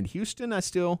in Houston, I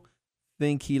still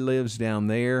think he lives down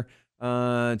there.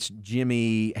 It's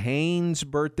Jimmy Haynes'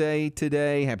 birthday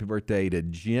today. Happy birthday to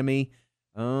Jimmy.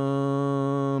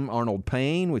 Arnold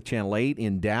Payne with Channel 8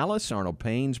 in Dallas. Arnold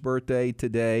Payne's birthday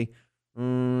today.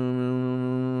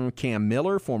 Cam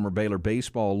Miller, former Baylor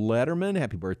baseball letterman.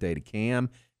 Happy birthday to Cam.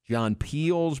 John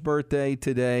Peel's birthday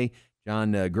today.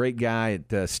 John, a great guy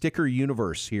at Sticker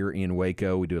Universe here in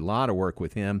Waco. We do a lot of work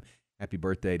with him. Happy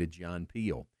birthday to John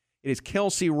Peel. It is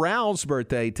Kelsey Rowell's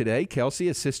birthday today. Kelsey,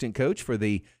 assistant coach for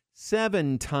the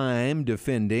 7-time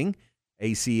defending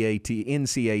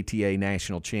NCATA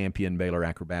national champion Baylor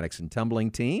acrobatics and tumbling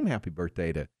team. Happy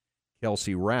birthday to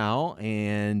Kelsey Rowell.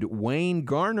 And Wayne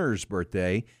Garner's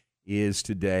birthday is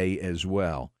today as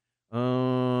well.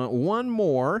 One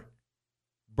more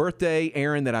birthday,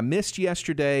 Aaron, that I missed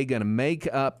yesterday, going to make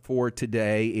up for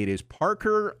today. It is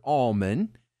Parker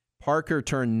Allman. Parker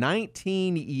turned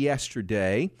 19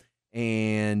 yesterday,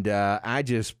 and I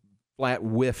just flat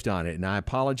whiffed on it, and I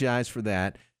apologize for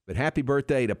that. But happy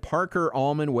birthday to Parker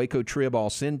Allman, Waco Trib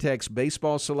All-Syntex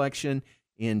baseball selection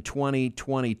in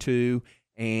 2022.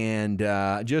 And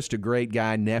just a great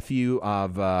guy, nephew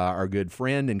of our good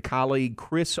friend and colleague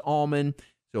Chris Allman.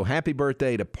 So happy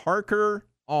birthday to Parker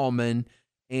Allman.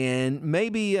 And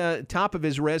maybe top of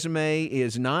his resume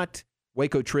is not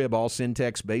Waco Trib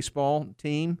All-Syntex baseball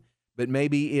team, but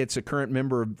maybe it's a current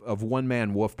member of One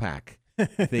Man Wolfpack,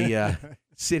 the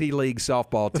City League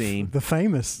softball team. The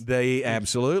famous.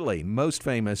 Absolutely. Most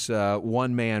famous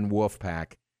One Man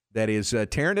Wolfpack that is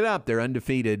tearing it up. They're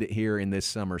undefeated here in this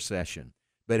summer session.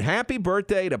 But happy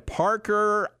birthday to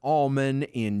Parker Allman.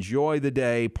 Enjoy the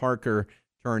day. Parker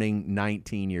turning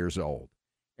 19 years old.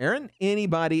 Aaron,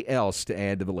 anybody else to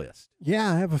add to the list?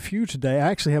 Yeah, I have a few today. I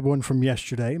actually have one from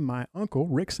yesterday. My uncle,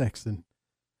 Rick Sexton.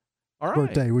 All right.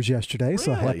 Birthday was yesterday,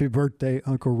 so Really? happy birthday,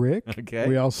 Uncle Rick. Okay.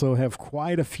 We also have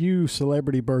quite a few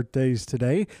celebrity birthdays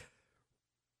today.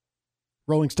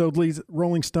 Rolling Stones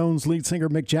lead singer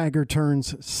Mick Jagger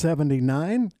turns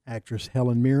 79. Actress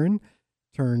Helen Mirren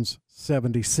turns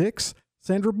 76.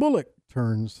 Sandra Bullock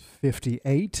turns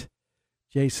 58.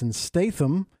 Jason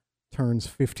Statham turns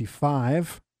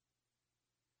 55.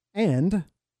 And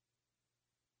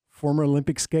former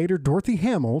Olympic skater Dorothy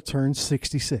Hamill turned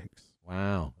 66.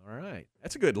 Wow. All right.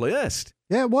 That's a good list.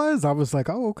 Yeah, it was. I was like,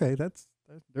 oh, okay,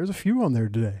 there's a few on there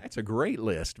today. That's a great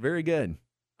list. Very good.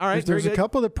 All right. There's very a good.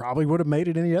 couple that probably would have made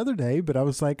it any other day, but I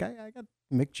was like, I got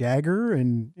Mick Jagger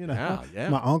and,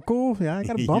 my uncle. Yeah, I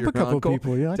got to bump Your a couple uncle, of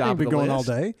people. Yeah, I top can't be of the going all list.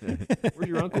 day. Where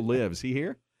your uncle lives? He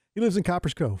here? He lives in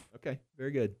Coppers Cove. Okay.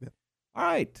 Very good. Yep. All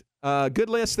right. Good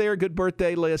list there. Good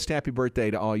birthday list. Happy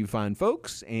birthday to all you fine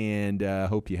folks, and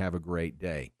hope you have a great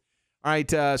day. All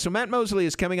right. So Matt Mosley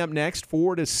is coming up next,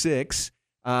 4 to 6,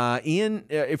 from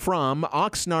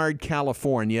Oxnard,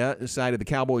 California, the site of the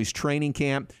Cowboys training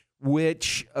camp,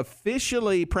 which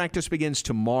officially practice begins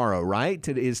tomorrow, right?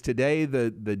 Is today the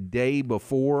day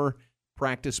before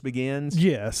practice begins?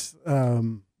 Yes.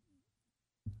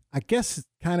 I guess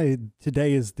kind of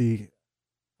today is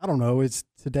I don't know. Is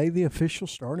today the official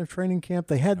start of training camp?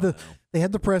 They had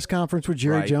the press conference with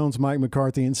Jerry Jones, Mike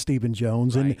McCarthy, and Stephen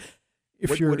Jones. Right.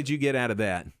 And what did you get out of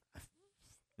that?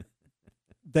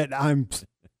 That I'm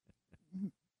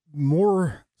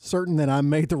more certain that I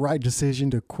made the right decision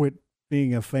to quit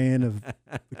being a fan of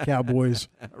the Cowboys.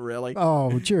 Really?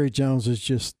 Oh, Jerry Jones is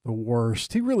just the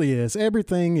worst. He really is.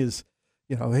 Everything is,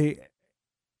 he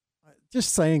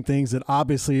just saying things that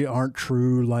obviously aren't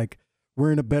true. Like,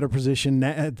 we're in a better position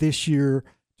this year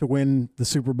to win the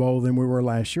Super Bowl than we were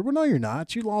last year. Well, no, you're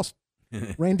not. You lost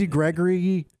Randy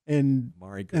Gregory and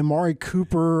Amari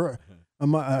Cooper,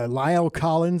 Lyle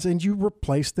Collins, and you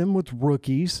replaced them with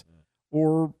rookies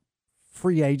or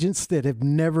free agents that have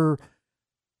never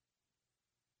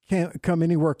can't come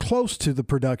anywhere close to the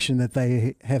production that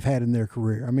they have had in their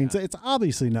career. I mean, it's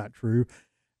obviously not true.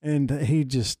 And he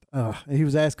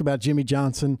was asked about Jimmy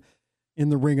Johnson in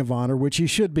the Ring of Honor, which he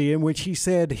should be in, which he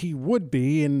said he would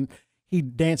be, and he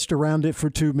danced around it for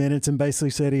 2 minutes and basically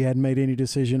said he hadn't made any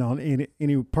decision on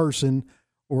any person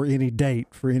or any date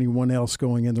for anyone else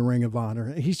going in the Ring of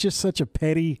Honor. He's just such a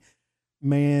petty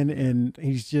man, and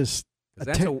he's just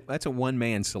that's a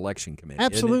one-man selection committee.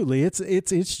 Absolutely,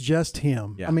 it's just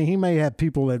him. Yeah. I mean, he may have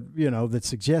people that that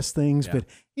suggest things, but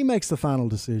he makes the final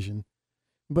decision.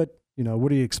 But what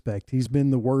do you expect? He's been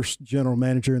the worst general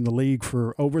manager in the league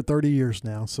for over 30 years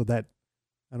now, so that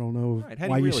I don't know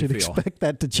why you should expect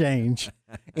that to change.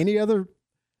 Any other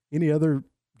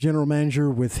general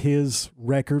manager with his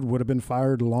record would have been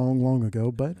fired long, long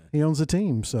ago, but he owns a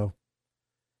team, so.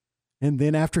 And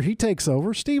then after he takes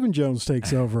over, Stephen Jones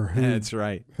takes over. That's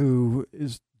right. Who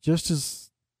is just as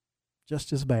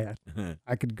bad.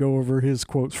 I could go over his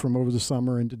quotes from over the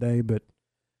summer and today, but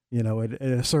at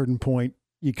a certain point,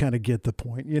 you kind of get the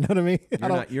point. You know what I mean?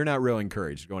 You're not real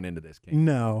encouraged going into this game.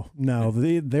 No.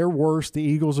 They're worse. The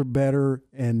Eagles are better,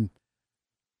 and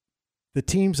the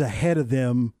teams ahead of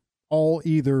them all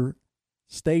either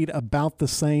stayed about the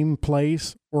same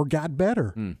place or got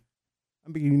better. I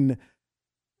mean,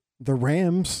 the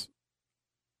Rams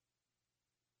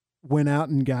went out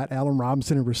and got Allen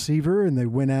Robinson, a receiver, and they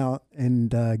went out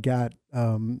and got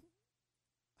I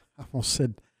almost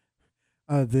said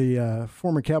the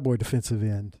former Cowboy defensive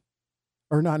end,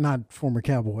 or not former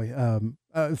Cowboy,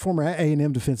 former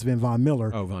A&M defensive end Von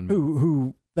Miller. Oh, Von Miller.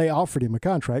 Who they offered him a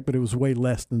contract, but it was way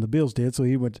less than the Bills did. So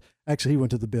he went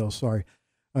to the Bills. Sorry,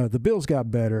 the Bills got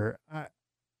better.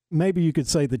 Maybe you could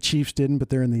say the Chiefs didn't, but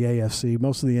they're in the AFC.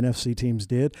 Most of the NFC teams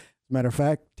did. As a matter of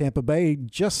fact, Tampa Bay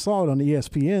just saw it on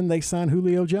ESPN. They signed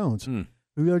Julio Jones.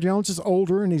 Julio Jones is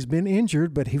older and he's been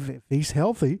injured, but if he's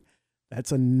healthy,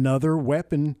 that's another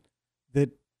weapon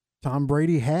that Tom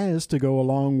Brady has to go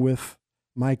along with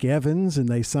Mike Evans. And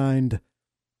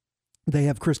they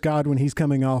have Chris Godwin. He's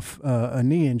coming off a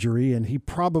knee injury, and he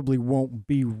probably won't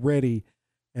be ready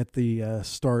at the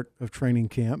start of training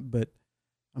camp. But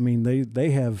I mean,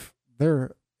 they have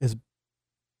their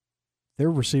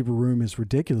receiver room is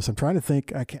ridiculous. I'm trying to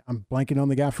think. I'm blanking on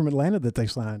the guy from Atlanta that they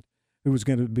signed, who was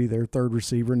going to be their third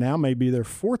receiver. Now maybe their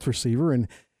fourth receiver, and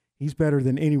he's better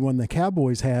than anyone the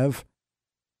Cowboys have,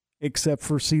 except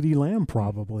for CeeDee Lamb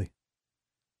probably.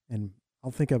 And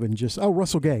I'll think of it in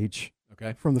Russell Gage,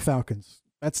 from the Falcons.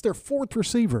 That's their fourth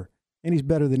receiver, and he's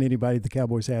better than anybody the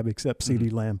Cowboys have except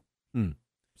CeeDee Lamb.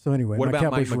 So anyway, what about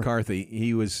Cowboys Mike McCarthy?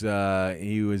 He was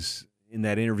in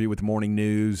that interview with the Morning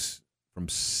News from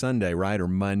Sunday, right, or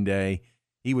Monday.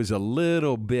 He was a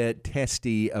little bit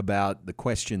testy about the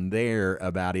question there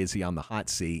about is he on the hot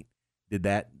seat. Did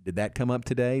that come up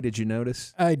today? Did you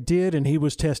notice? I did, and he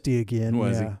was testy again.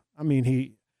 Was he? I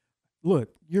mean,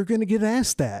 you're going to get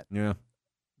asked that. Yeah.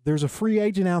 There's a free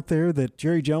agent out there that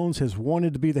Jerry Jones has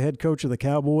wanted to be the head coach of the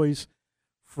Cowboys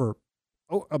for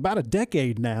about a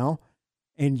decade now,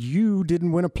 and you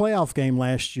didn't win a playoff game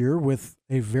last year with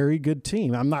a very good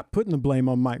team. I'm not putting the blame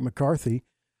on Mike McCarthy.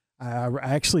 I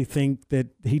actually think that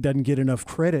he doesn't get enough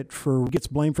credit for, gets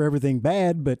blamed for everything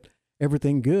bad, but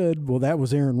everything good, well, that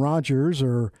was Aaron Rodgers,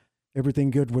 or everything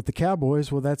good with the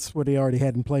Cowboys. Well, that's what he already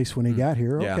had in place when he got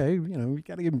here. Yeah. Okay, you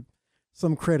got to give him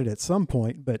some credit at some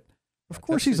point, but of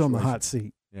course he's on the hot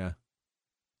seat. Yeah.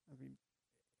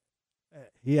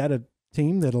 He had a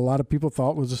team that a lot of people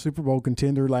thought was a Super Bowl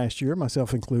contender last year,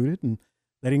 myself included, and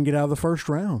they didn't get out of the first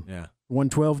round. Yeah. Won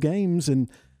 12 games and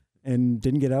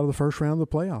didn't get out of the first round of the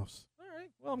playoffs.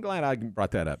 Well, I'm glad I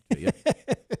brought that up to you.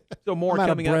 So more I'm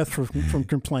coming out up. of breath from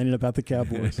complaining about the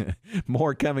Cowboys.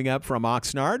 More coming up from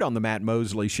Oxnard on the Matt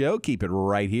Mosley Show. Keep it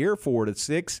right here, 4 to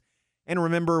 6. And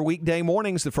remember, weekday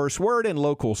mornings, the first word in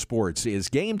local sports is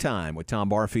Game Time with Tom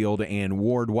Barfield and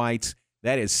Ward Whites.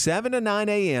 That is 7 to 9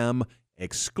 a.m.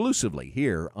 exclusively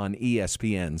here on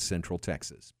ESPN Central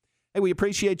Texas. Hey, we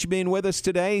appreciate you being with us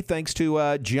today. Thanks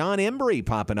to John Embry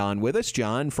popping on with us.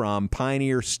 John from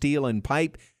Pioneer Steel and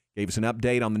Pipe gave us an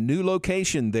update on the new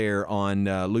location there on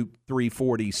Loop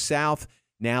 340 South.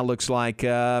 Now looks like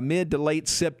mid to late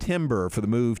September for the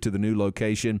move to the new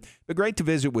location. But great to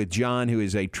visit with John, who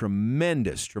is a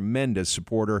tremendous, tremendous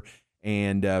supporter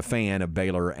and fan of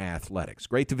Baylor athletics.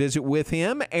 Great to visit with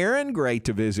him. Aaron, great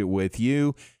to visit with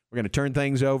you. We're going to turn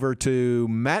things over to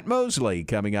Matt Mosley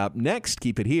coming up next.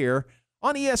 Keep it here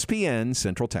on ESPN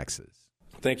Central Texas.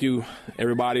 Thank you,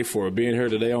 everybody, for being here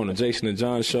today on the Jason and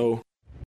John Show.